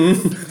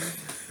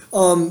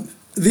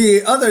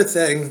 The other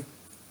thing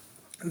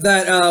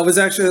that was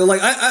actually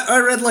like I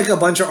read like a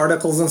bunch of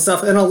articles and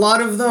stuff, and a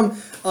lot of them,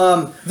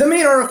 the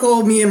main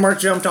article me and Mark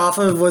jumped off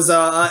of was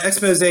a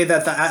expose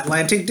that the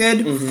Atlantic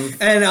did,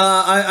 and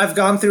I've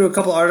gone through a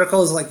couple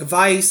articles like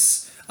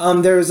Vice.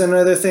 There's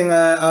another thing,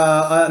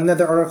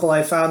 another article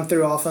I found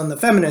through off on The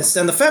Feminist,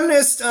 and the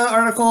Feminist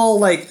article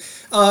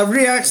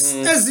reacts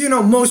as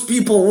most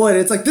people would.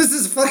 It's like, this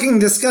is fucking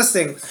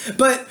disgusting,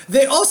 but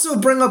they also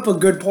bring up a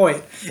good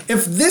point.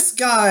 If this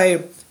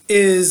guy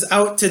is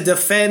out to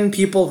defend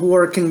people who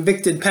are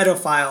convicted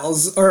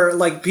pedophiles, or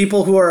like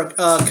people who are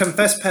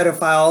confessed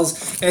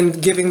pedophiles and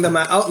giving them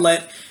an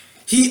outlet,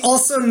 he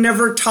also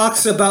never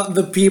talks about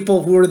the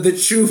people who are the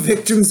true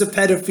victims of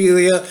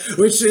pedophilia,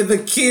 which are the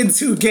kids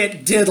who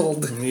get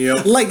diddled.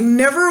 Yep. Like,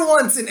 never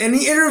once in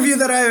any interview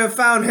that I have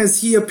found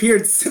has he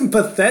appeared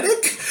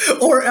sympathetic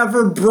or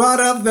ever brought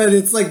up that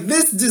it's like,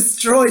 this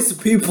destroys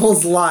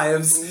people's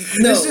lives.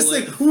 No, it's just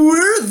like,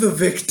 we're the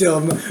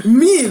victim.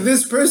 Me,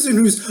 this person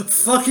who's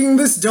fucking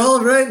this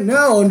doll right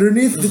now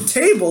underneath the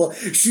table.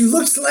 She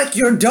looks like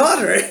your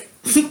daughter.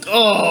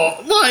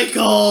 Oh,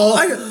 Michael!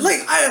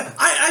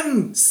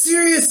 I'm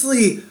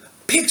seriously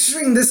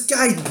picturing this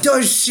guy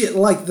does shit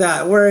like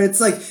that, where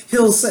it's like,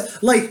 he'll say,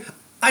 like,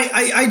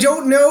 I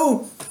don't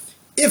know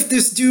if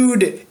this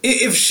dude,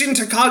 if Shin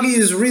Takagi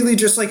is really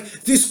just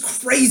like this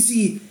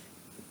crazy,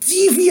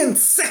 deviant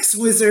sex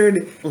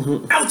wizard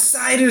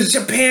outside of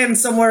Japan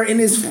somewhere in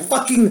his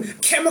fucking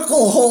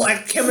chemical hole,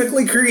 like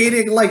chemically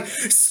creating like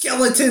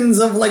skeletons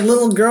of like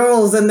little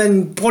girls and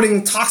then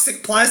putting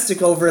toxic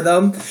plastic over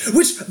them.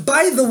 Which,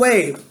 by the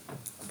way,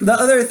 the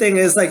other thing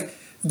is like,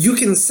 you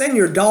can send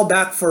your doll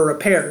back for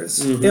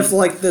repairs if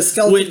like the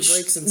skeleton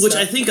breaks and stuff. Which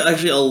I think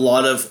actually a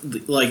lot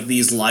of like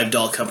these live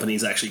doll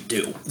companies actually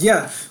do.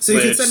 Yeah, so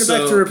you can send it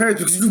back to repairs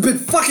because you've been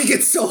fucking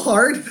it so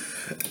hard.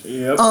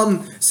 Yep.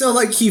 So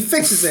like he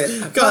fixes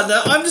it. God,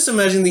 now I'm just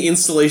imagining the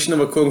installation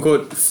of a quote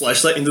unquote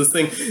flashlight into this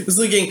thing. It's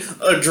like getting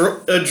a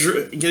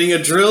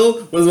drill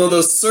with one of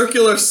those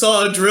circular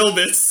saw drill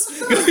bits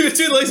going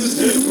between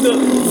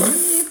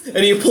legs,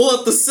 and you pull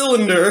out the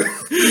cylinder,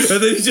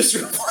 and then you just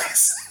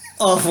replace.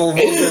 Awful,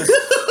 vulgar.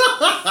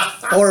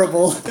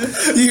 Horrible.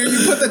 You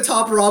put the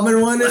top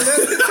ramen one in there.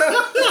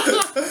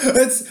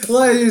 It's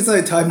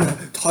like time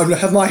to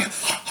have my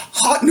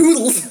hot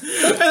noodles. And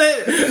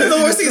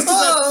the worst thing is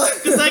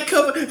because that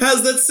cup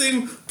has that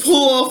same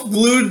pull-off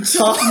glued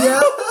top.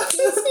 Yeah.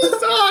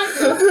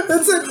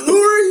 It's like, who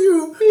are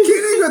you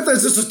kidding with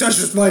this? That's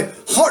just my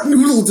hot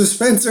noodle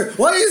dispenser.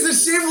 Why is it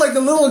shaped like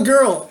a little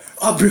girl?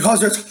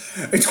 Because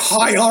it's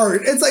high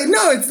art. It's like,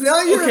 no, it's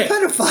not. You're a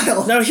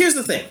pedophile. Now here's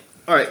the thing.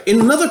 All right, in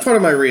another part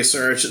of my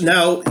research,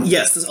 now,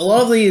 yes, there's a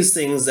lot of these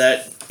things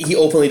that he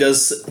openly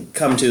does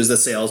come to as the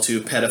sale to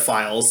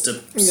pedophiles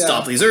to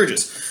stop these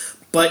urges.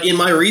 But in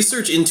my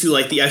research into,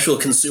 like, the actual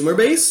consumer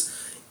base,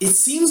 it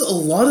seems a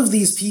lot of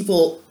these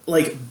people,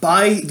 like,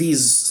 buy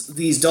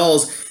these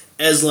dolls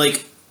as,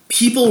 like,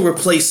 people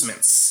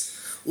replacements.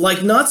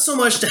 Like, not so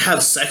much to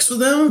have sex with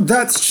them.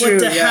 That's true,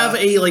 but to have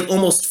a, like,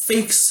 almost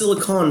fake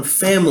silicone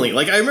family.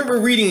 Like, I remember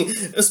reading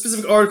a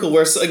specific article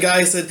where a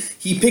guy said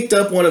he picked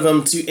up one of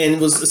them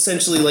and was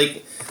essentially,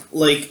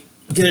 like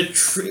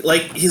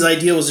his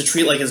idea was to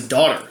treat like his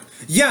daughter.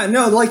 Yeah,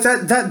 no, like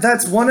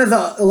that's one of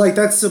the, like,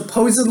 that's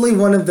supposedly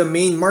one of the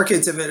main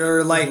markets of it,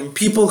 or like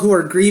people who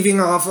are grieving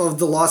off of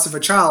the loss of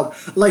a child.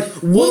 Like,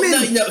 women.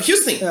 Well, no,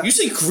 here's the thing. Yeah. You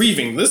say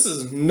grieving. This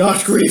is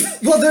not grieving.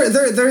 Well,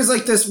 there's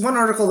like this one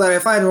article that I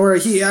find where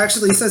he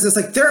actually says it's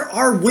like, there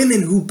are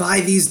women who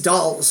buy these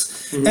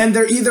dolls, and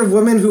they're either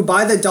women who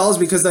buy the dolls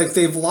because like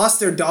they've lost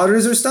their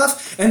daughters or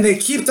stuff, and they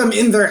keep them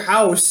in their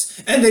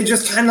house, and they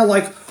just kind of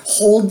like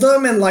hold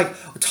them and like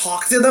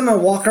talk to them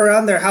and walk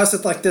around their house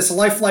with like this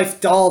life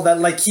doll that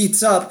like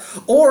heats up,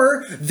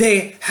 or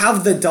they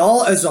have the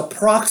doll as a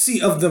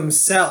proxy of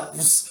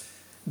themselves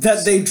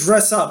that they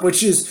dress up,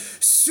 which is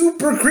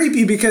super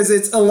creepy because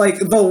it's like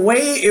the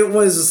way it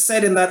was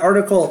said in that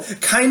article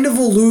kind of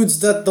alludes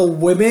that the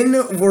women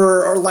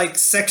were like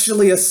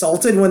sexually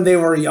assaulted when they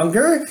were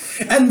younger,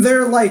 and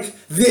they're like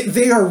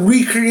they are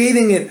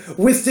recreating it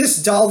with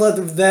this doll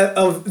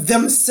of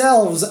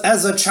themselves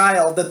as a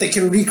child that they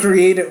can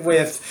recreate it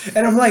with.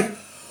 And I'm like,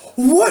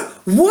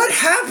 what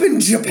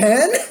happened,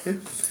 Japan?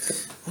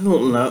 I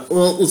don't know.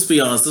 Well, let's be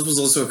honest. This was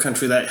also a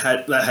country that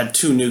had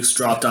 2 nukes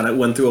dropped on it,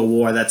 went through a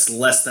war that's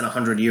less than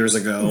 100 years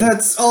ago.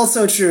 That's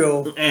also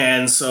true.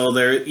 And so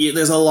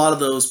there's a lot of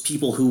those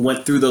people who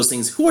went through those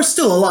things who are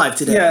still alive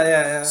today.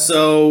 Yeah.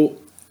 So,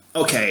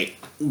 okay,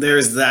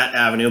 there's that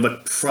avenue,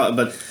 but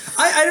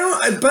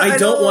I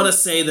don't want to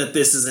say that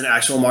this is an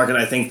actual market.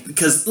 I think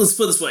because let's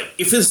put it this way: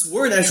 if this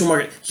were an actual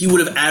market, he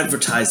would have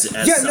advertised it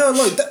as such. No,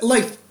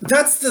 look,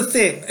 that's the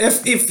thing.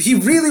 If he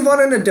really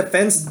wanted a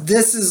defense,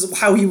 this is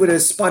how he would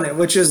have spun it,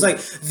 which is like,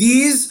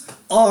 these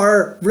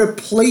are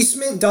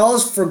replacement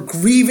dolls for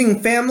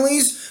grieving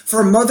families,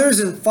 for mothers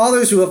and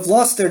fathers who have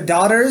lost their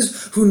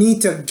daughters, who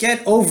need to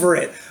get over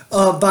it.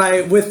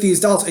 With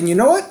these dolls. And you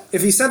know what?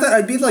 If he said that,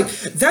 I'd be like,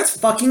 that's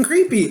fucking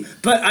creepy.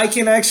 But I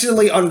can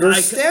actually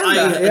understand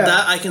that. Yeah.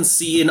 That I can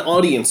see an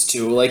audience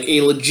to, like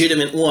a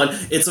legitimate one.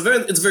 It's a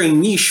very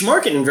niche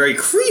market and very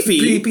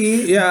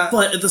creepy. Yeah.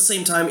 But at the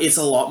same time, it's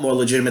a lot more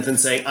legitimate than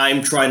saying,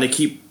 I'm trying to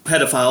keep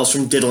pedophiles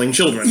from diddling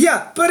children.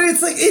 Yeah, but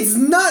it's like, it's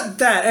not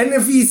that. And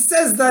if he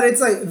says that,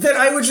 it's like, then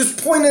I would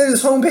just point at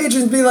his homepage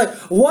and be like,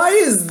 why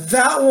is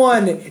that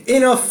one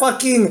in a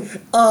fucking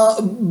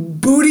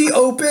booty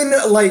open,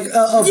 like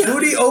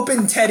booty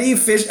open teddy, a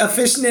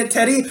fishnet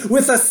teddy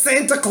with a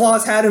Santa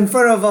Claus hat in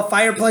front of a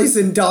fireplace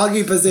in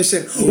doggy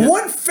position? Yeah.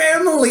 What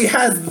family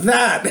has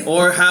that?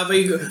 Or have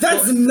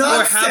that's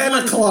not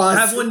Santa Claus.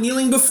 Have one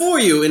kneeling before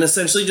you in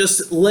essentially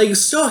just leg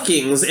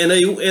stockings and a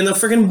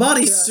freaking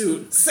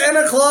bodysuit.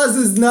 Santa Claus Claus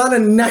is not a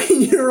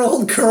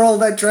 9-year-old girl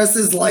that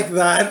dresses like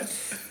that.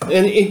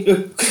 And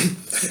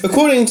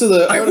according to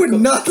the I article,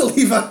 would not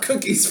leave out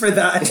cookies for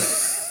that.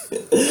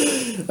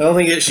 I don't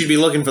think she should be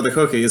looking for the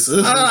cookies.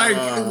 God.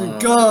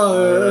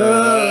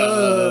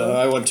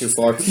 I went too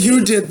far.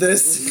 You did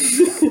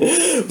this.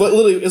 But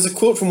literally, as a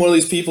quote from one of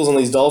these peoples on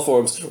these doll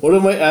forums, one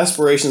of my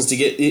aspirations to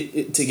get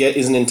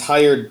is an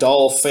entire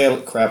doll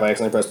family. Crap! I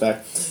accidentally pressed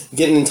back.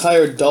 Get an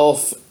entire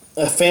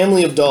a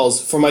family of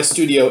dolls for my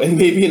studio, and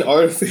maybe an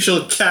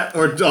artificial cat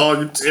or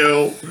dog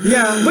too.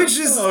 Yeah, which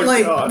is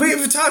God.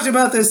 we've talked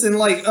about this in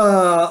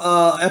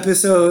earlier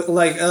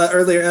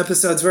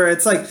episodes where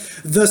it's like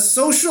the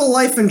social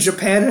life in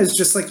Japan has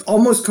just like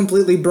almost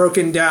completely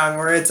broken down,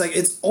 where it's like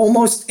it's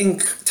almost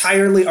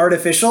entirely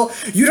artificial.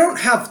 You don't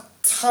have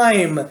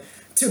time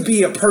to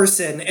be a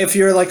person if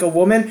you're like a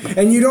woman,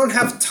 and you don't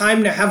have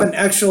time to have an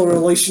actual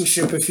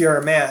relationship if you're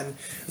a man.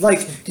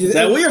 Like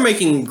Now we are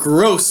making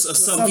gross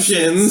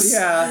assumptions.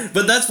 Yeah.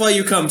 But that's why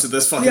you come to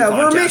this fucking podcast.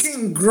 we're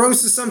making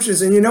gross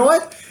assumptions, and you know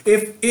what?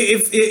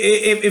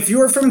 If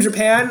you're from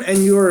Japan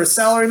and you're a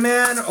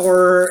salaryman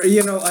or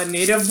a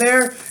native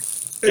there,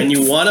 and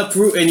you want to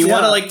prove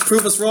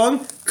prove us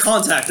wrong,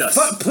 contact us.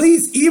 but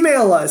please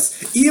email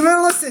us.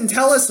 Email us and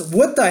tell us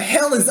what the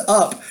hell is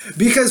up.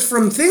 Because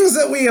from things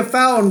that we have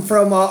found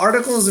from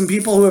articles and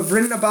people who have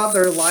written about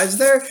their lives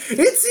there, it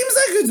seems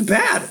like it's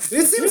bad.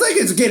 It seems like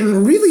it's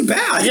getting really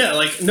bad. Yeah,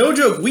 like, no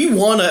joke, we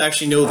want to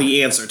actually know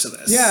the answer to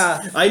this.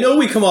 Yeah. I know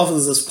we come off of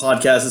this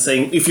podcast as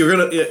saying, if you're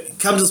going to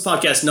come to this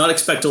podcast, not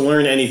expect to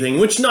learn anything,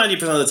 which 90%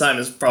 of the time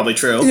is probably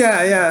true.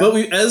 Yeah. But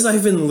as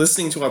I've been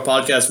listening to our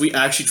podcast, we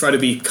actually try to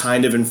be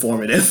kind of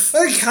informative.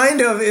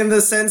 Kind of, in the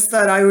sense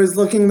that I was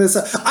looking this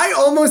up. I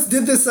almost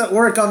did this at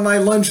work on my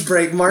lunch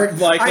break, Mark.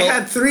 Michael? I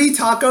had 3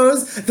 tacos.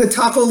 The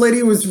taco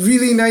lady was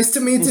really nice to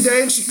me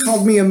today, and she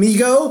called me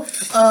amigo.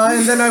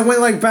 And then I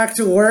went back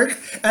to work,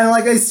 and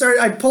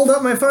I pulled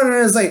up my phone, and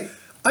I was like,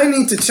 I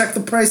need to check the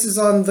prices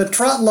on the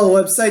Trotlo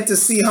website to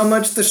see how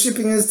much the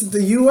shipping is to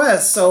the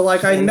U.S. So,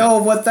 I know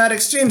what that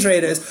exchange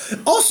rate is.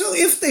 Also,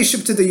 if they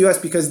ship to the U.S.,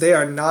 because they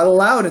are not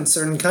allowed in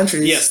certain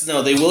countries. Yes,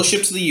 no, they will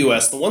ship to the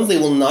U.S. The ones they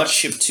will not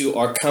ship to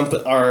are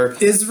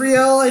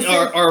Israel, I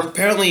think. are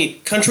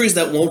apparently countries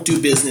that won't do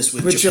business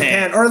with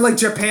Japan. Or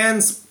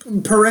Japan's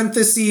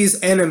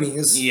parentheses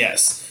enemies.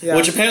 Yes. Yeah.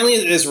 Which apparently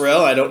is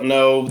Israel. I don't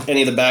know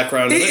any of the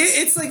background of it.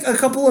 It's like a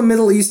couple of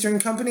Middle Eastern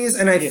companies,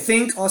 and I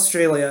think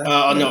Australia.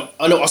 No,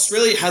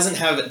 Australia doesn't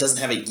have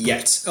it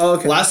yet. Oh,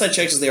 okay. Last I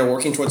checked, they are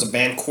working towards a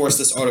ban. Of course,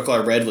 this article I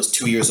read was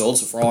 2 years old,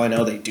 so for all I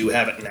know, they do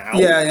have it now.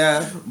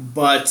 Yeah.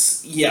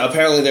 But yeah,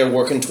 apparently they're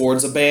working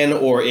towards a ban,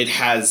 or it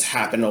has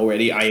happened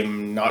already. I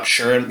am not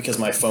sure because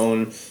my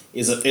phone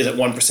is at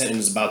 1% and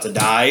is about to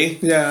die.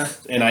 Yeah.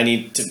 And I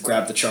need to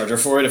grab the charger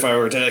for it if I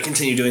were to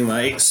continue doing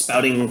my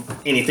spouting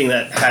anything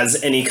that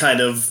has any kind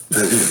of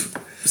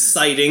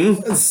sighting.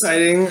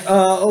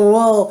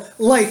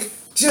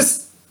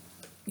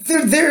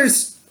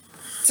 There's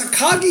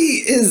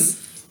Takagi is.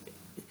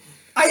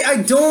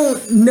 I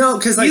don't know,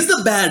 because He's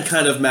the bad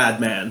kind of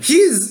madman.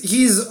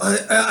 he's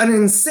an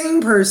insane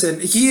person.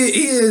 He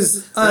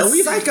is a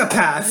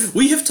psychopath.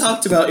 We have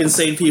talked about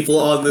insane people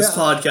on this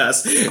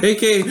podcast.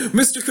 AKA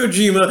Mr.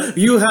 Kojima,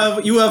 you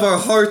have our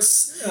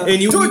hearts,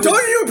 and you Don't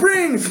you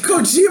bring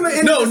Kojima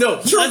in? No,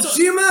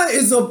 Kojima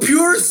is a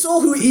pure soul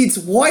who eats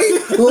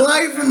white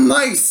live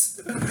mice.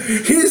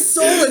 His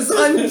soul is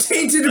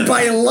untainted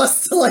by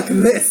lust like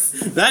this.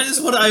 That is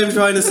what I am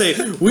trying to say.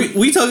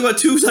 We talk about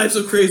 2 types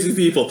of crazy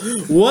people.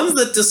 Ones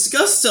that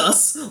disgust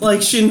us,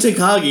 like Shin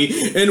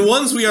Takagi, and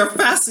ones we are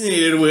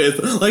fascinated with,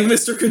 like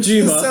Mr.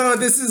 Kojima. So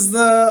this is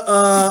the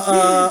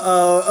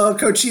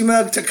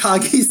Kojima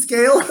Takagi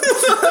scale.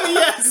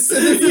 Yes. So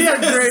this is a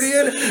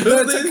gradient.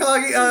 The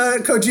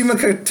Kojima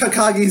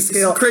Takagi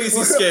scale.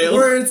 Crazy scale.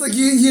 Where it's like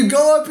you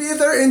go up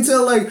either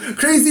into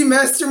crazy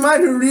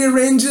mastermind who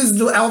rearranges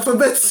the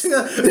alphabets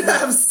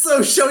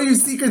to show you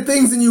secret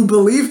things and you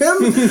believe him,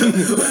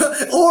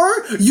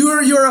 or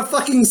you're a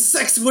fucking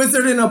sex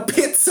wizard in a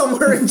pit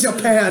somewhere in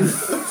Japan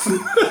who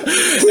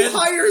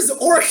hires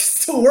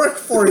orcs to work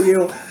for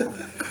you.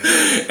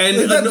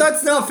 And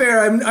That's not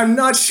fair. I'm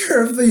not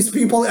sure if these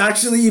people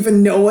actually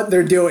even know what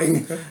they're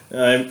doing.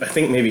 I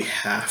think maybe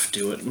half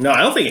do it. No,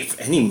 I don't think if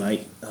any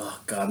might. Oh,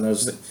 God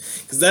knows.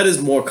 Because that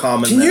is more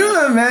common. Can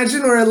you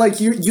imagine where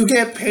you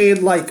get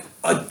paid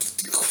a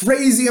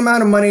crazy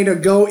amount of money to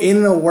go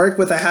in and work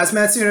with a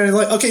hazmat suit, and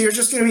you're okay, you're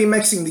just going to be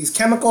mixing these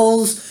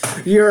chemicals.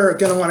 You're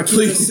going to want to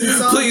keep the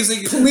suits on.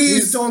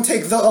 Please don't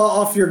take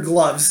off your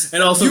gloves.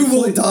 And also, you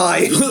will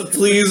die.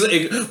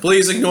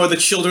 Please ignore the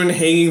children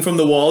hanging from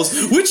the walls,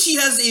 which he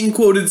has in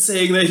quoted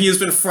saying that he has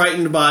been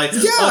frightened by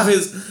of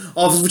his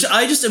office, which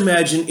I just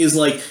imagine is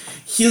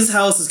his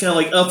house is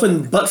kind of up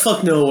in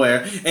buttfuck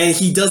nowhere, and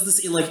he does this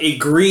in a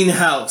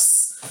greenhouse.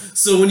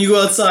 So when you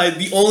go outside,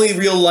 the only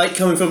real light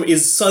coming from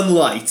is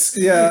sunlight.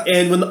 Yeah.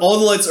 And when all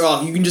the lights are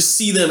off, you can just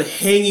see them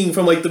hanging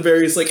from the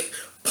various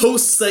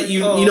posts that you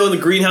know in the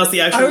greenhouse,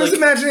 the actual I was like,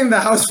 imagining the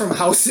house from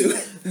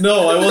Hausu.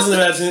 no, I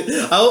wasn't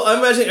imagining. I'm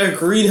imagining a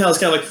greenhouse,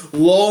 kind of like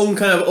long,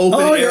 kind of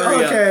open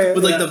area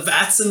with like the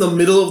vats in the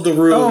middle of the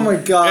room. Oh my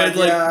god! And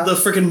like the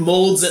freaking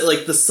molds at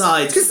like the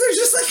sides. Because they're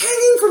just like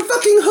hanging from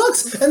fucking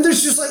hooks, and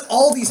there's just like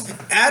all these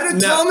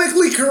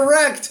anatomically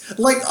correct,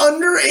 like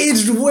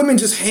underaged women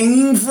just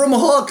hanging from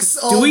hooks.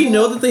 Do we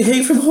know that they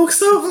hang from hooks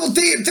though? Well,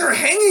 they're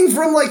hanging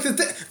from like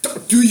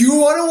do you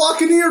want to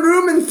walk into your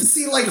room and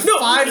see like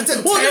 5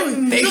 to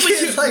 10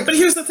 naked? But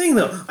here's the thing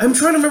though. I'm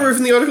trying to remember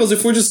from the articles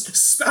if we're just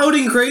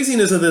spouting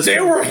craziness at this. They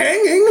were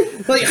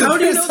hanging. Like, how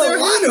do you know there's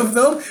a lot of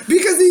them?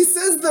 Because he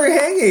says they're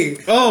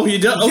hanging. Oh, he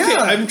does. Okay,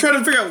 Yeah. I'm trying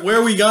to figure out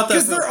where we got that.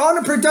 Because they're on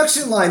a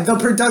production line. The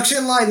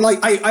production line, like,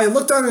 I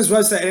looked on his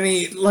website and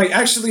he, like,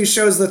 actually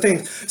shows the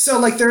thing. So,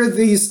 like, there are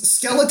these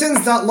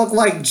skeletons that look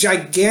like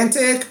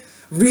gigantic,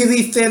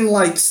 really thin,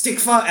 like,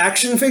 stick-fought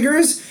action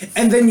figures,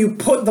 and then you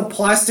put the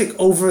plastic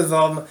over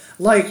them,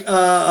 like,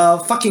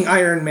 fucking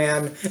Iron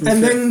Man,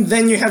 and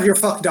then you have your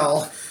fuck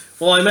doll.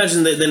 Well, I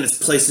imagine that then it's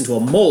placed into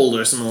a mold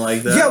or something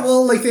like that. Yeah,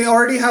 well, like, they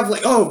already have,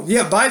 like, oh,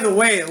 yeah, by the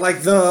way,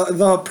 like,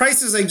 the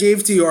prices I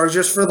gave to you are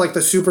just for, like,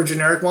 the super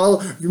generic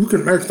model. You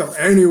can make them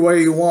any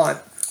way you want.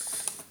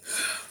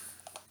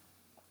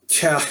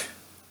 Yeah.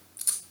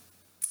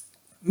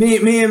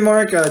 Me and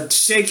Mark are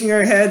shaking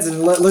our heads,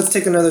 and let's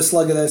take another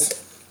slug of this.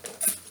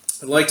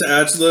 I'd like to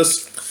add to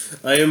this.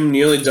 I am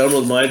nearly done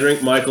with my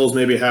drink. Michael's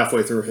maybe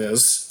halfway through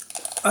his.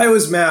 I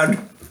was mad.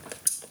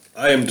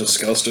 I am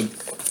disgusted.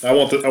 I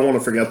want to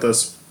forget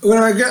this.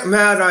 When I get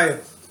mad, I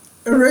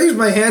raise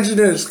my hands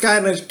into the sky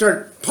and I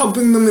start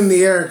pumping them in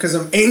the air because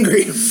I'm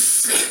angry.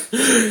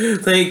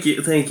 Thank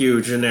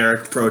you,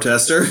 generic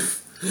protester.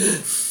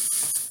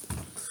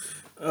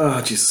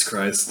 Oh, Jesus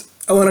Christ.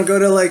 I want to go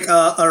to, like,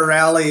 a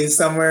rally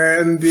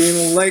somewhere and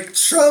being like,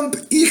 Trump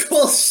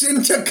equals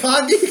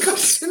Shintakagi,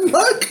 question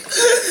mark?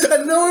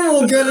 And no one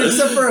will get it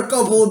except for a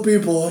couple of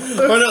people.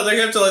 Oh no, they're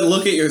gonna have to, like,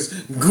 look at yours,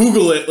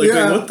 Google it, like,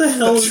 what the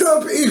hell is...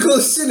 Trump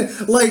equals Shin...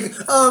 Like,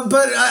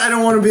 but I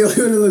don't want to be like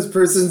one of those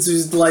persons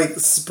who's, like,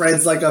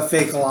 spreads, like, a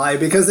fake lie,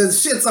 because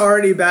this shit's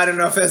already bad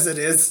enough as it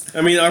is.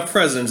 I mean, our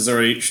president is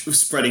already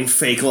spreading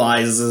fake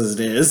lies as it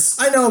is.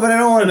 I know, but I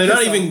don't want to... And they're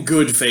not even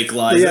good fake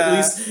lies.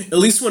 Yeah. At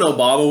least when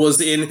Obama was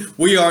in,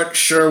 we aren't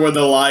sure where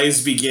the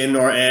lies begin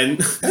or end.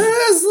 That's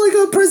like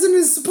a president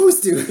is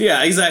supposed to.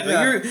 Yeah, exactly.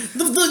 Yeah.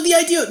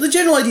 The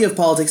general idea of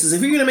politics is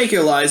if you're gonna make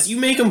your lies, you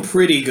make them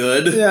pretty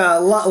good. Yeah,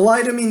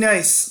 lie to me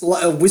nice.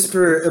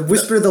 Whisper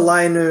the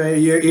lie in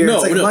your ear. No,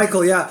 it's like, no.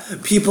 Michael, yeah,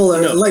 people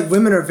are, No. like,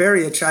 women are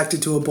very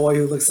attracted to a boy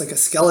who looks like a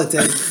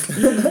skeleton.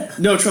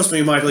 No, trust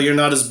me, Michael, you're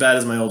not as bad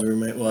as my old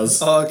roommate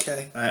was. Oh,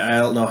 okay. I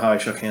don't know how I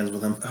shook hands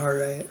with him.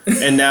 Alright.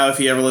 And now if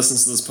he ever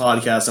listens to this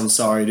podcast, I'm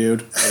sorry, dude.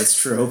 That's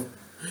true.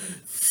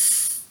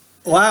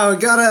 Wow,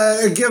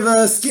 gotta give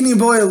a skinny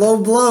boy a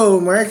low blow,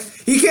 Mark.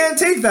 He can't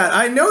take that.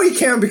 I know he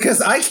can't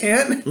because I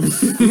can't.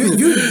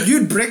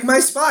 You'd break my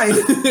spine.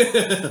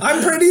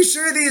 I'm pretty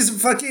sure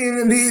these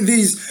fucking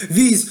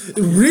these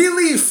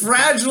really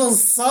fragile,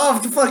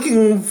 soft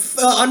fucking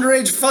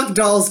underage fuck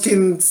dolls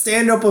can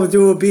stand up and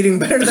do a beating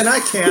better than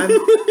I can.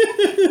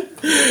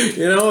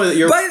 You know,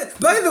 you're By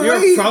the you're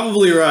way,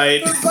 probably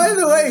right. by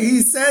the way,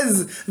 he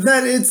says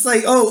that it's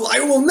like, oh, I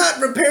will not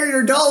repair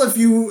your doll if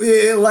you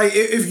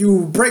if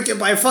you break it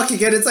by fucking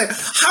it. It's like,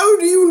 how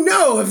do you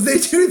know if they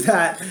do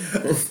that?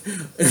 Does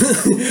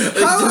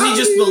he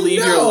just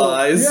believe your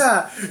lies?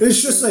 Yeah,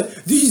 it's just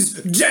like these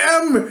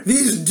damn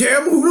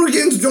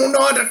hooligans don't know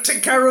how to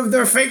take care of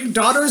their fake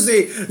daughters.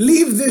 They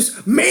leave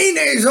this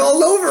mayonnaise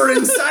all over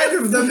inside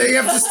of them. They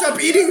have to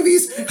stop eating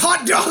these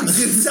hot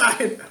dogs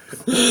inside.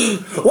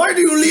 Why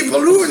do you leave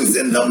balloons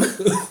in them?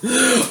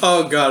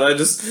 Oh god,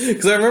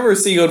 because I remember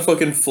seeing on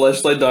fucking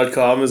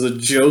Fleshlight.com as a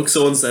joke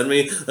someone sent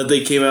me that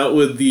they came out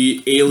with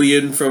the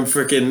alien from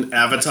frickin'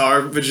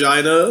 Avatar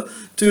vagina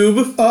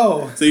tube.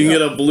 Oh. So you can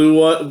get a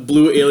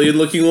blue alien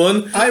looking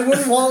one. I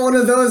wouldn't want one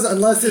of those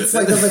unless it's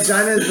like the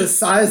vagina is the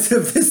size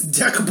of this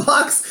deck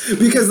box,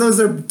 because those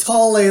are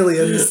tall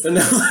aliens. And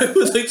now I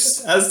would like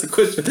just ask the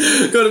question,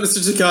 go to Mr.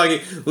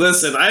 Takagi,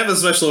 listen, I have a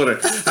special order.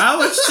 How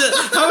much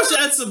to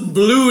add some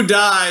blue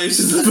dye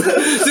to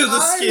the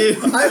skin?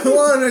 I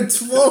want a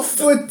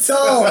 12-foot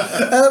tall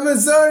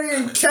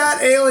Amazonian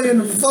cat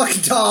alien fuck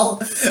doll,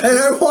 and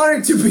I want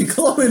it to be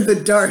glow in the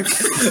dark.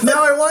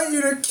 Now I want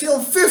you to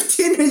kill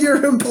 15 of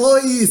your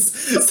employees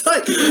so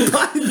I can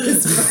buy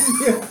this from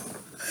you.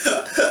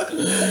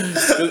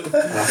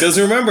 Because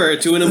remember,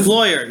 to an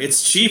employer,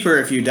 it's cheaper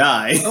if you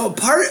die. Oh,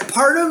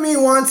 part of me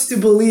wants to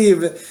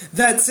believe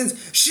that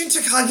since Shin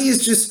Takagi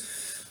is just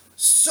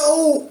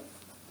so...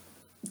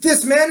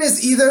 This man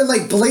is either,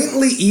 like,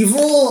 blatantly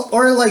evil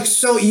or, like,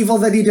 so evil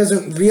that he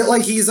doesn't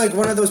like, he's, like,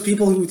 one of those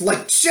people who,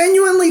 like,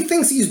 genuinely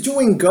thinks he's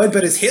doing good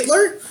but is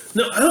Hitler.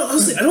 No,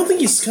 honestly, I don't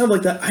think he's kind of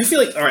like that. I feel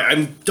like, alright, I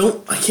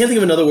can't think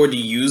of another word to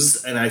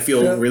use, and I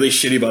feel really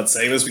shitty about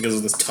saying this because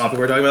of this topic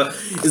we're talking about,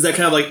 is that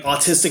kind of, like,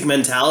 autistic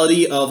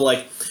mentality of,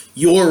 like,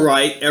 you're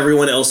right,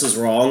 everyone else is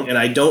wrong, and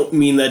I don't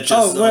mean that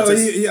just...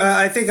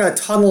 I think a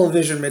tunnel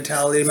vision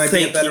mentality might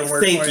be a better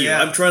word Thank for it. you.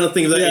 Yeah. I'm trying to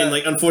think of that, and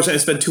unfortunately I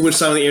spent too much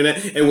time on the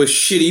internet, and with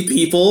shitty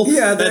people,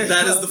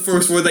 that is the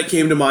first word that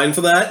came to mind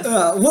for that.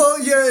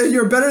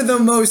 You're better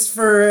than most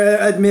for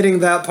admitting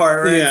that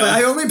part, right? Yeah. But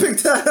I only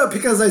picked that up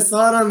because I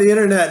saw it on the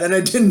internet, and I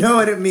didn't know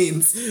what it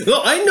means.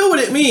 Well, I know what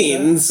it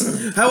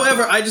means.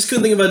 However, I just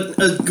couldn't think of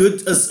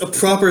a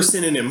proper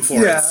synonym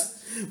for it.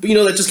 But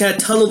that just kind of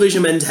tunnel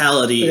vision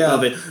mentality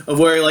of it, of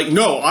where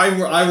no, I'm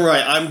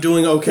right, I'm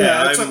doing okay.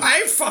 Yeah, it's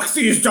I fuck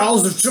these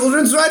dolls of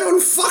children, so I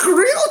don't fuck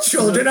real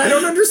children. I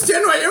don't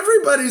understand why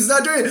everybody's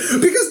not doing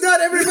it, because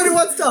not everybody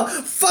wants to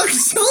fuck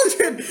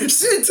children.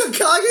 Shit,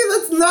 Takagi,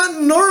 that's not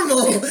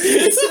normal.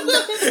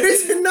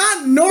 It's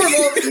not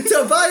normal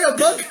to buy a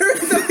bunker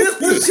in the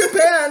middle of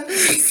Japan,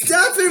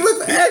 staff it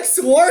with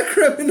ex-war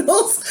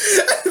criminals,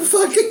 and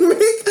fucking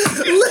make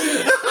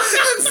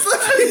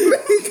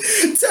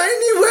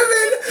tiny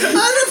women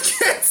out of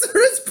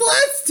cancerous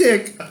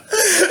plastic.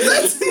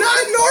 That's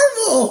not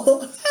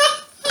normal.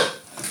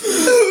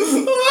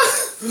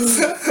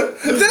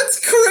 That's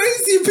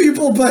crazy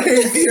people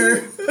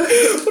behavior.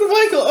 But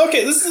Michael,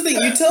 okay, this is the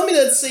thing. You tell me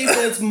that's safe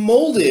when it's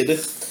molded,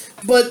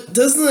 but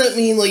doesn't that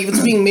mean, if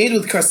it's being made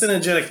with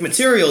carcinogenic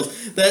materials,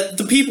 that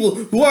the people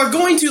who are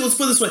going to, let's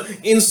put it this way,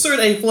 insert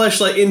a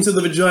fleshlight into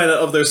the vagina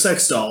of their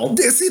sex doll?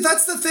 See,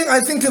 that's the thing I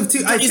think of too.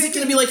 Is it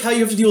going to be like how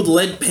you have to deal with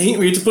lead paint,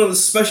 where you have to put on a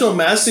special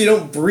mask so you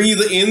don't breathe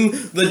in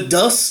the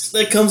dust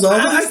that comes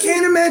off? I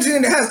can't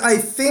imagine it has. I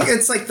think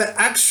it's the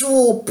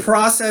actual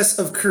process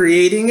of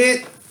creating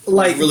it.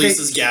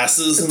 Releases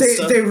gases and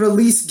stuff. They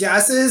release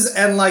gases,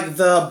 and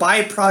the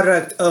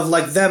byproduct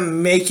of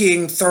them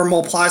making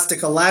thermoplastic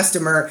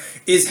elastomer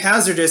is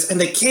hazardous,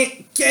 and they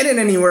can't get it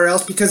anywhere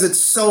else because it's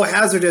so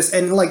hazardous,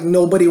 and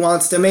nobody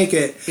wants to make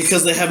it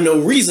because they have no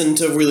reason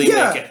to really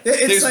make it.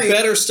 There's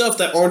better stuff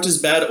that aren't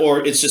as bad,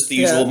 or it's just the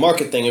usual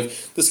market thing of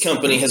this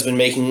company has been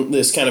making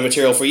this kind of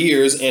material for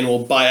years and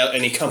will buy out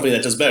any company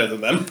that does better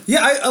than them.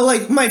 Yeah,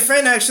 I my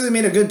friend actually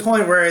made a good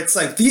point where it's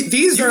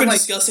these You've are been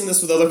discussing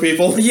this with other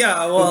people.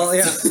 Yeah, well,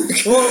 yeah.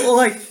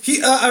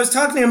 I was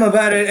talking to him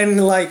about it, and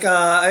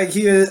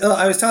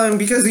I was telling him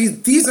because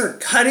these are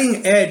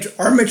cutting edge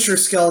armature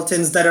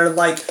skeletons that are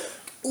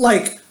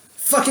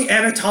fucking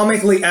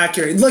anatomically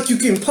accurate. You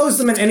can pose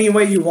them in any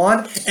way you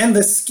want, and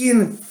the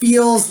skin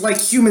feels like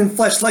human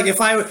flesh.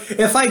 If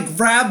I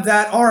grab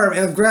that arm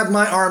and grab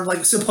my arm,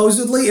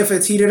 supposedly if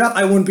it's heated up,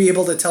 I wouldn't be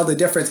able to tell the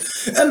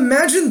difference.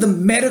 Imagine the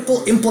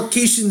medical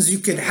implications you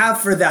could have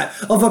for that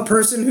of a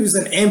person who's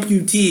an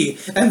amputee,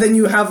 and then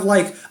you have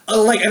an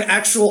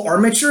actual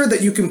armature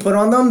that you can put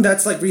on them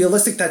that's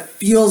realistic, that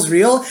feels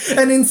real,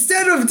 and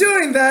instead of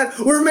doing that,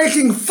 we're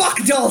making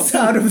fuck dolls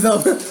out of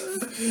them.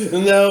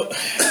 No.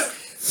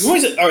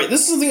 Alright,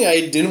 this is something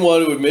I didn't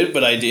want to admit,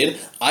 but I did.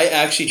 I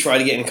actually tried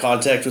to get in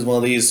contact with one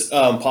of these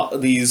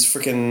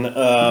freaking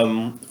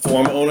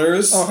forum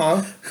owners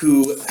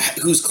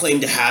who's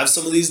claimed to have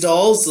some of these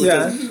dolls.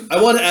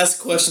 I want to ask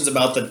questions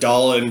about the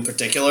doll in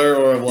particular,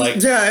 or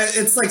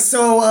it's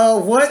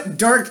what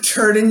dark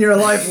turn in your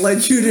life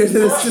led you to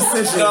this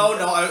decision?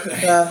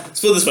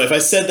 Let's put it this way: if I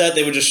said that,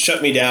 they would just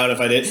shut me down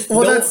if I did.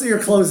 Well, that's your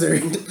closer.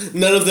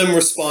 None of them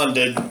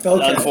responded,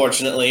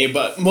 unfortunately.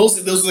 But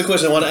mostly, those are the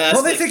questions I want to ask.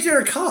 Well, they think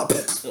you're a cop.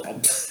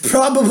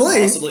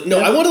 Probably. Possibly. No,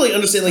 I want to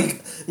understand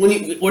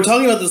when we're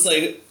talking about this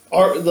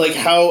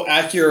how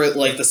accurate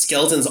the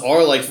skeletons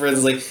are. For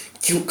instance,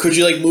 could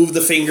you move the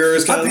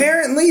fingers?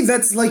 Apparently,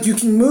 that's you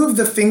can move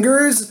the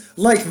fingers.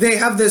 They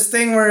have this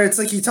thing where it's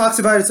he talks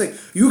about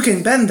you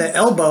can bend the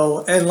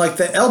elbow, and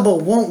the elbow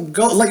won't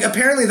go.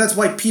 Apparently that's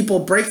why people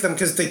break them,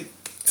 because they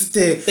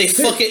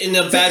fuck it in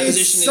a bad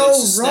position.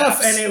 It's so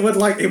rough, and it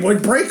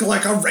would break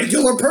like a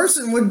regular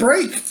person would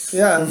break.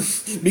 Yeah,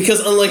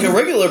 because unlike a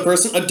regular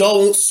person, a doll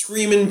won't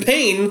scream in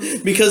pain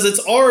because its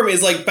arm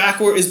is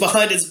is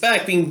behind its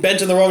back, being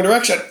bent in the wrong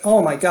direction.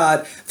 Oh my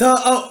god!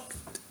 God,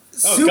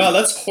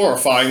 that's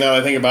horrifying now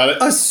that I think about it.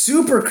 A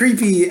super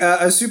creepy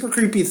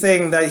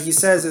thing that he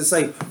says is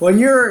when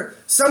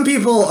some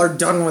people are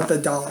done with the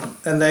doll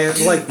and they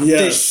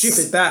they ship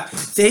it back.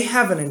 They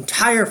have an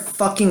entire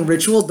fucking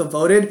ritual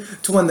devoted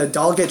to when the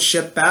doll gets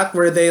shipped back,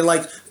 where they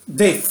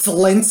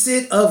flince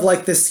it of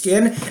the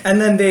skin, and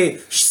then they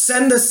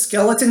send the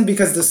skeleton,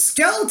 because the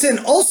skeleton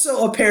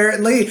also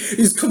apparently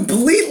is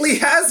completely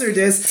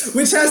hazardous,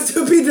 which has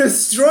to be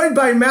destroyed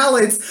by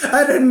mallets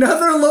at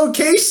another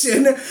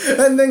location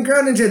and then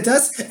ground into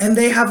dust, and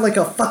they have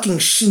a fucking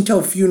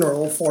Shinto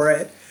funeral for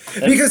it.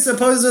 Because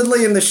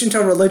supposedly in the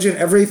Shinto religion,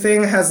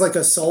 everything has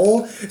a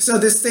soul. So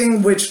this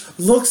thing which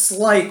looks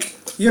like,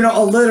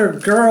 a little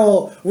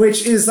girl,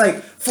 which is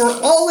for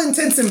all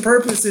intents and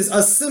purposes,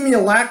 a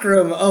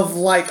simulacrum of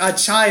a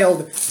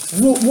child,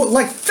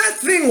 that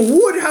thing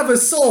would have a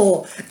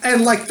soul,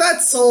 and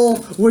that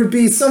soul would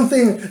be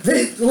something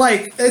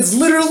that it's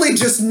literally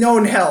just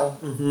known hell.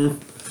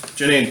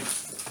 Janine.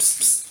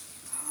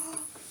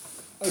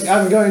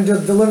 I'm going to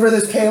deliver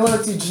this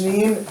payload to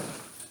Janine.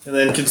 And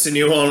then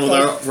continue on with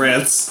our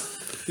rants.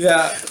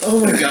 Yeah.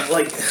 Oh my god,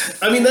 like,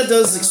 I mean, that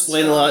does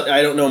explain a lot.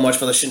 I don't know much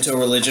about the Shinto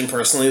religion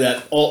personally,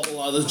 that a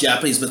lot of the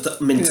Japanese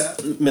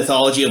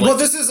mythology of, like... Well,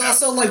 this is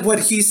also, like, what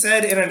he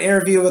said in an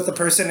interview with the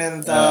person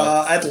in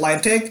the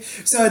Atlantic.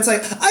 So it's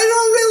like, I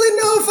don't really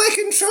know if I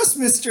can trust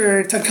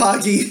Mr.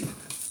 Takagi.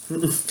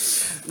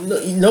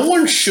 No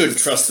one should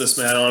trust this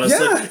man,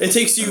 honestly. Yeah. It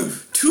takes you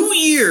 2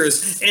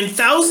 years and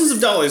thousands of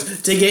dollars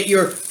to get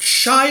your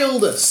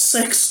child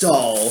sex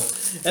doll,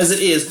 as it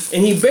is,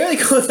 and he barely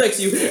contacts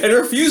you and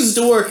refuses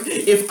to work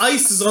if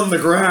ice is on the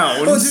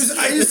ground. Oh, there's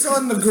ice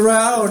on the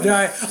ground.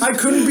 I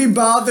couldn't be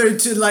bothered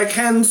to, like,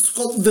 hand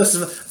sculpt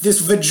this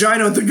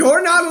vagina that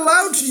you're not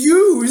allowed to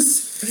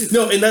use.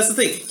 No, and that's the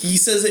thing. He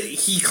says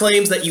he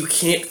claims that you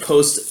can't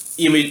post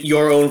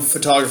your own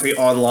photography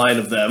online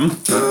of them.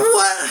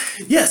 What?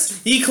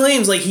 Yes, he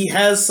claims, like, he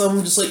has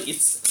some, just, like,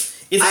 it's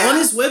on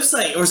his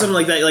website or something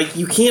like that. Like,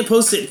 you can't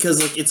post it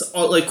because, like, it's,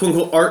 like,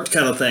 quote-unquote art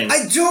kind of thing.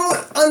 I don't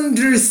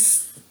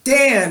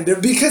understand,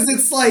 because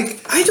it's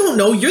like... I don't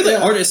know. You're the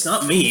artist,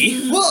 not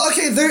me. Well,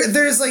 okay,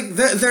 there's, like,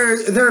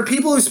 there are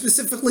people who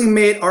specifically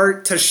made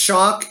art to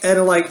shock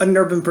and, like,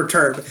 unnerve and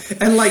perturb.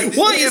 And, like...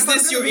 Why is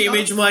this your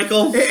image,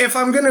 Michael? If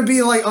I'm gonna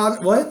be, like,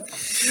 on... What?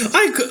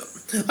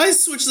 I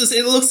switched this.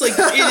 It looks like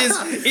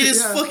it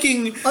is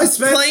fucking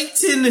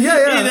plankton in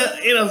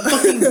a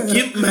fucking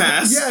gimp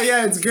mask.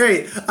 Yeah, it's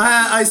great.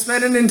 I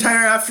spent an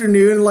entire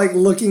afternoon, like,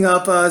 looking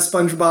up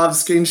SpongeBob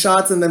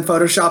screenshots and then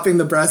photoshopping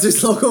the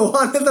Brazzers logo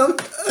onto them.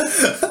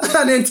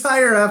 An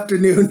entire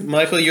afternoon.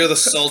 Michael, you're the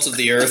salt of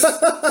the earth.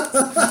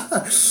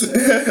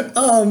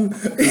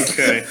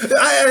 Okay.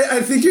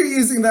 I think you're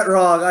using that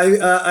wrong.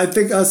 I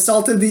think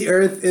salt of the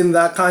earth in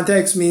that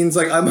context means,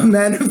 like, I'm a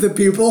man of the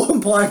people,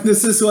 implying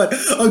this is what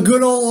a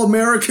good old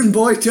American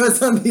boy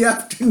does on the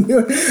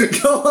afternoon.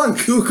 Go on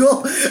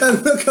Google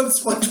and look up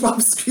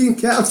SpongeBob screen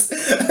caps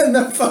and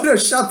then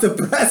Photoshop the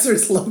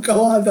Brazzers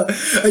logo on them.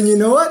 And you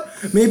know what?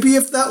 Maybe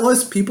if that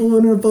was, people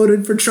wouldn't have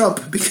voted for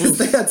Trump because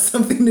they had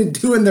something to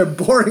do in their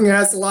boring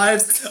ass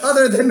lives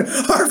other than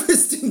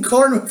harvesting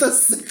corn with a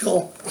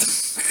sickle.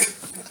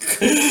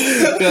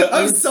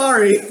 I'm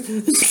sorry.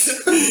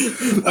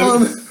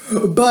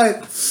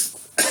 But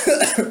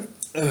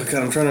oh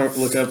god, I'm trying to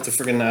look up the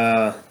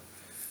freaking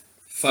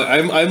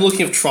I'm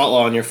looking up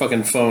Trotlaw on your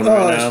fucking phone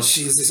right now.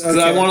 Jesus.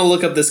 Okay. I want to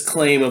look up this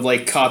claim of,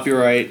 like,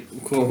 copyright.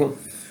 Cool.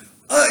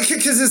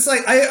 Because it's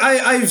like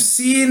I've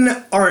seen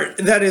art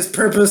that is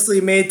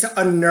purposely made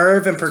to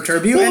unnerve and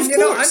perturb you, well, and you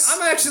know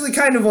I'm actually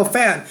kind of a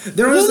fan.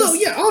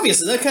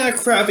 Obviously that kind of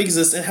crap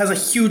exists. It has a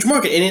huge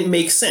market, and it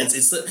makes sense.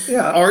 It's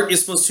art is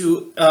supposed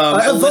to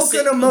evoke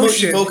an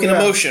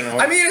emotion.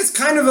 Or, I mean, it's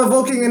kind of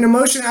evoking an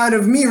emotion out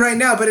of me right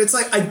now, but it's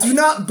like I do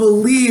not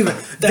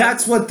believe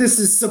that's what this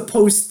is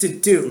supposed to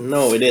do.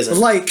 No, it isn't.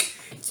 Like.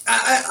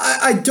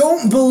 I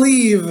don't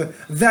believe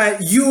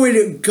that you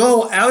would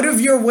go out of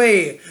your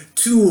way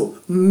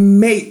to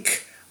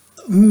make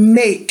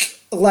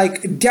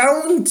like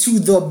down to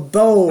the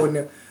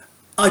bone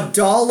a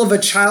doll of a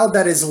child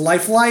that is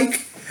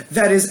lifelike,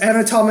 that is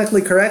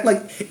anatomically correct.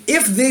 Like,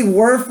 if they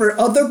were for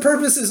other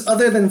purposes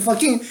other than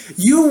fucking,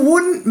 you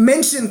wouldn't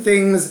mention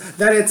things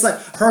that it's like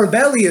her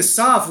belly is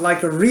soft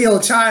like a real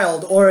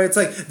child, or it's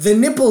like the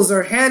nipples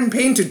are hand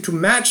painted to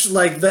match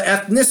like the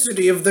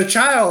ethnicity of the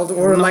child,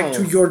 or like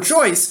to your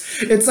choice.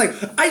 It's like,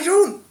 I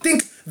don't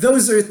think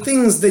those are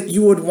things that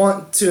you would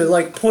want to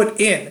like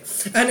put in.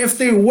 And if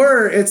they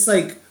were, it's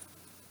like,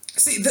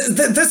 see,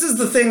 this is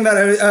the thing that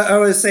I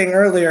was saying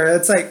earlier.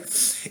 It's like,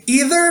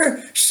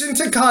 either Shin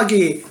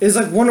Takagi is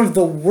like one of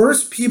the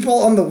worst people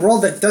on the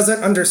world that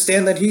doesn't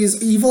understand that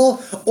he's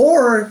evil,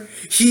 or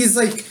he's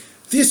like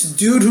this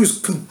dude who's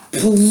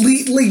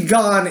completely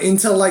gone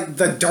into like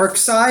the dark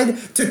side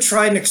to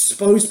try and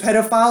expose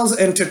pedophiles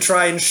and to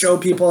try and show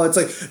people it's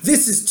like,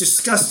 this is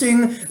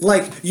disgusting,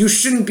 like you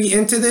shouldn't be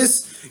into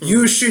this.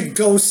 You should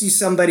go see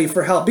somebody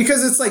for help.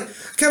 Because it's like,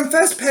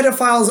 confessed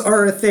pedophiles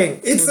are a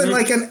thing. It's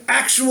like an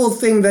actual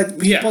thing that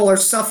people are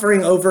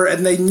suffering over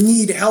and they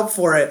need help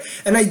for it.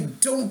 And I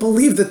don't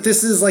believe that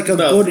this is like a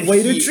good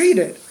way to treat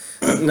it.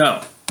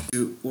 No.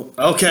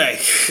 Okay.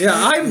 Yeah,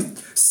 I'm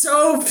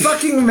so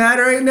fucking mad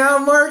right now,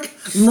 Mark.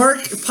 Mark,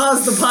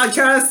 pause the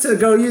podcast to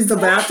go use the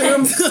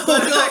bathroom.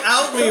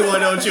 Out me, why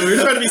don't you?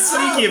 We're trying to be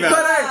sneaky about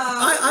it.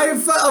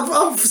 But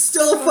I'm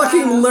still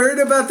fucking learned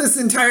about this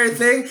entire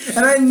thing,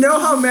 and I know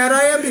how mad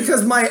I am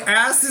because my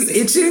ass is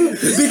itching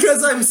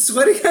because I'm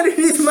sweating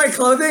underneath my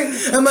clothing,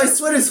 and my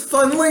sweat is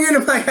funneling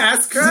into my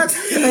ass crack,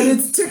 and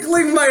it's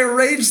tickling my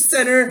rage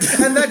center,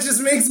 and that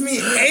just makes me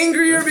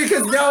angrier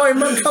because now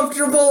I'm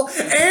uncomfortable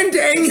and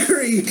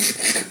angry.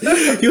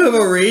 You have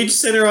a rage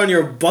center on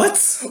your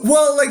butts?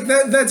 Well, like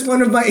that's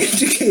one of my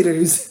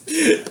indicators.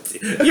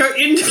 Your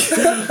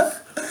indicator?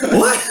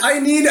 What? I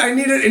need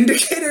an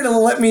indicator to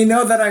let me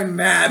know that I'm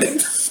mad.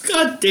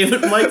 God damn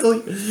it,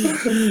 Michael.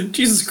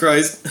 Jesus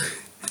Christ.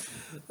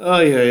 Oh,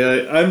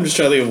 yeah. I'm just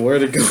trying to think of where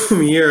to go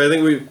from here. I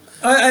think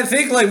I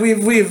think like we've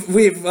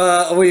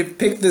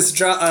picked this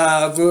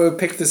dry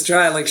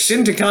like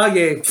Shin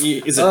Takagi. He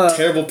is a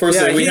terrible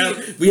person. yeah,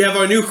 we have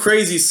our new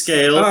crazy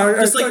scale. Our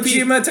just like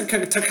Kojima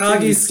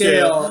Takagi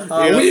scale.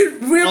 Yeah.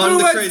 We're On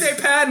the Wednesday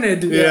crazy-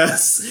 patented.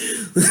 Yes.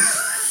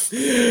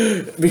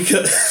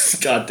 Because,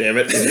 god damn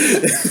it.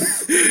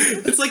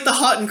 It's like the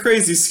hot and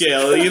crazy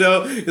scale, you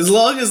know? As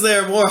long as they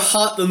are more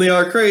hot than they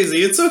are crazy,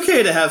 it's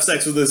okay to have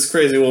sex with this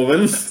crazy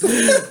woman.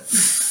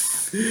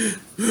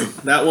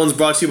 That one's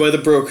brought to you by the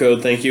Bro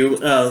Code, thank you.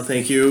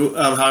 Thank you.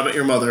 How I Met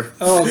Your Mother.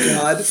 Oh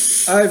god,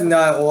 I've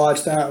not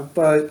watched that,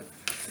 but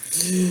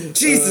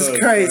Jesus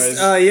Christ.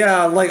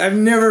 Yeah, like I've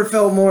never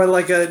felt more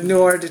like a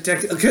noir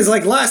detective. Because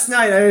like last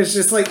night I was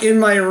just like in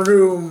my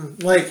room,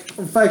 like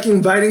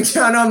fucking biting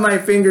down on my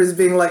fingers,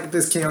 being like,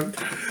 this can't.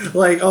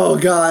 Like, oh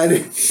god.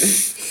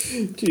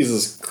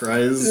 Jesus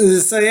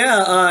Christ. So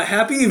yeah,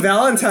 happy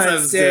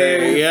Valentine's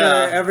Day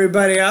yeah. for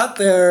everybody out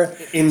there.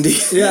 Indeed.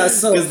 Yeah,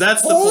 so 'Cause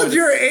that's the hold point.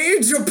 your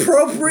age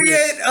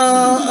appropriate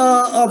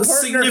partner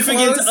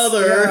Significant close.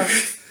 other.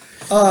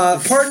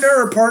 Yeah. Partner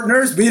or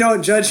partners, we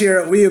don't judge here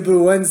at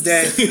Weeaboo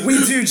Wednesday. We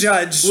do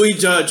judge. We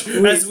judge.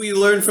 As we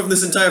learned from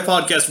this entire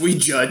podcast, we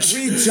judge.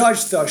 We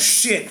judge the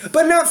shit,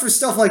 but not for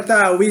stuff like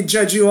that. We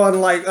judge you on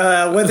like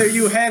whether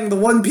you hang the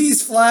One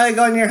Piece flag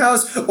on your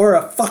house or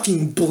a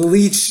fucking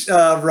bleach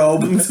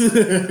robe.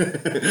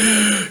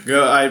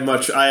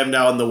 I am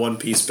now on the One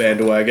Piece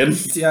bandwagon.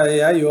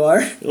 Yeah, you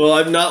are. Well,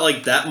 I'm not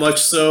like that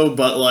much so,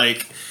 but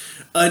like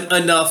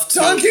enough to.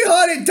 Don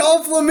Quixote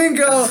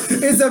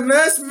Doflamingo is a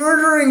mass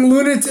murdering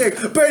lunatic,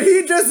 but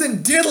he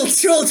doesn't diddle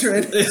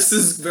children. This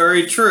is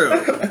very true.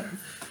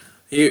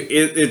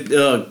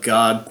 Oh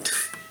god.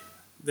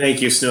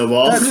 Thank you,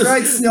 Snowball. That's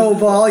right,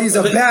 Snowball. He's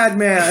a bad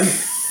man.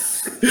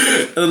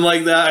 And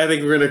like that, I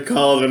think we're gonna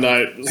call it a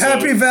night. So,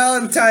 Happy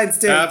Valentine's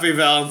Day. Happy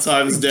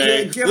Valentine's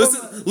Day. Give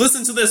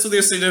Listen to this with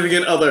your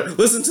significant other.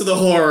 Listen to the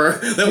horror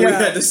that we Yeah.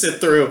 had to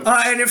sit through.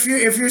 And if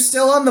you're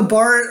still on the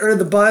BART or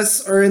the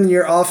bus or in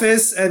your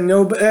office and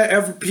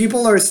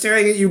people are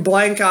staring at you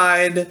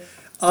blank-eyed,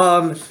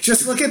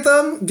 just look at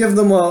them, give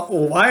them a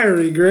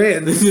wiry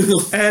grin,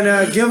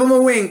 and give them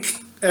a wink.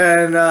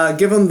 And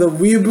give them the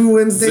Weeaboo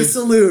Wednesday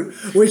salute,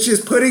 which is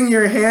putting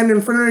your hand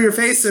in front of your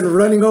face and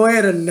running away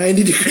at a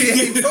 90-degree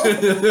angle.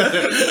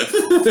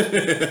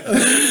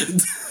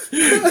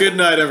 Good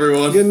night,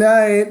 everyone. Good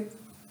night.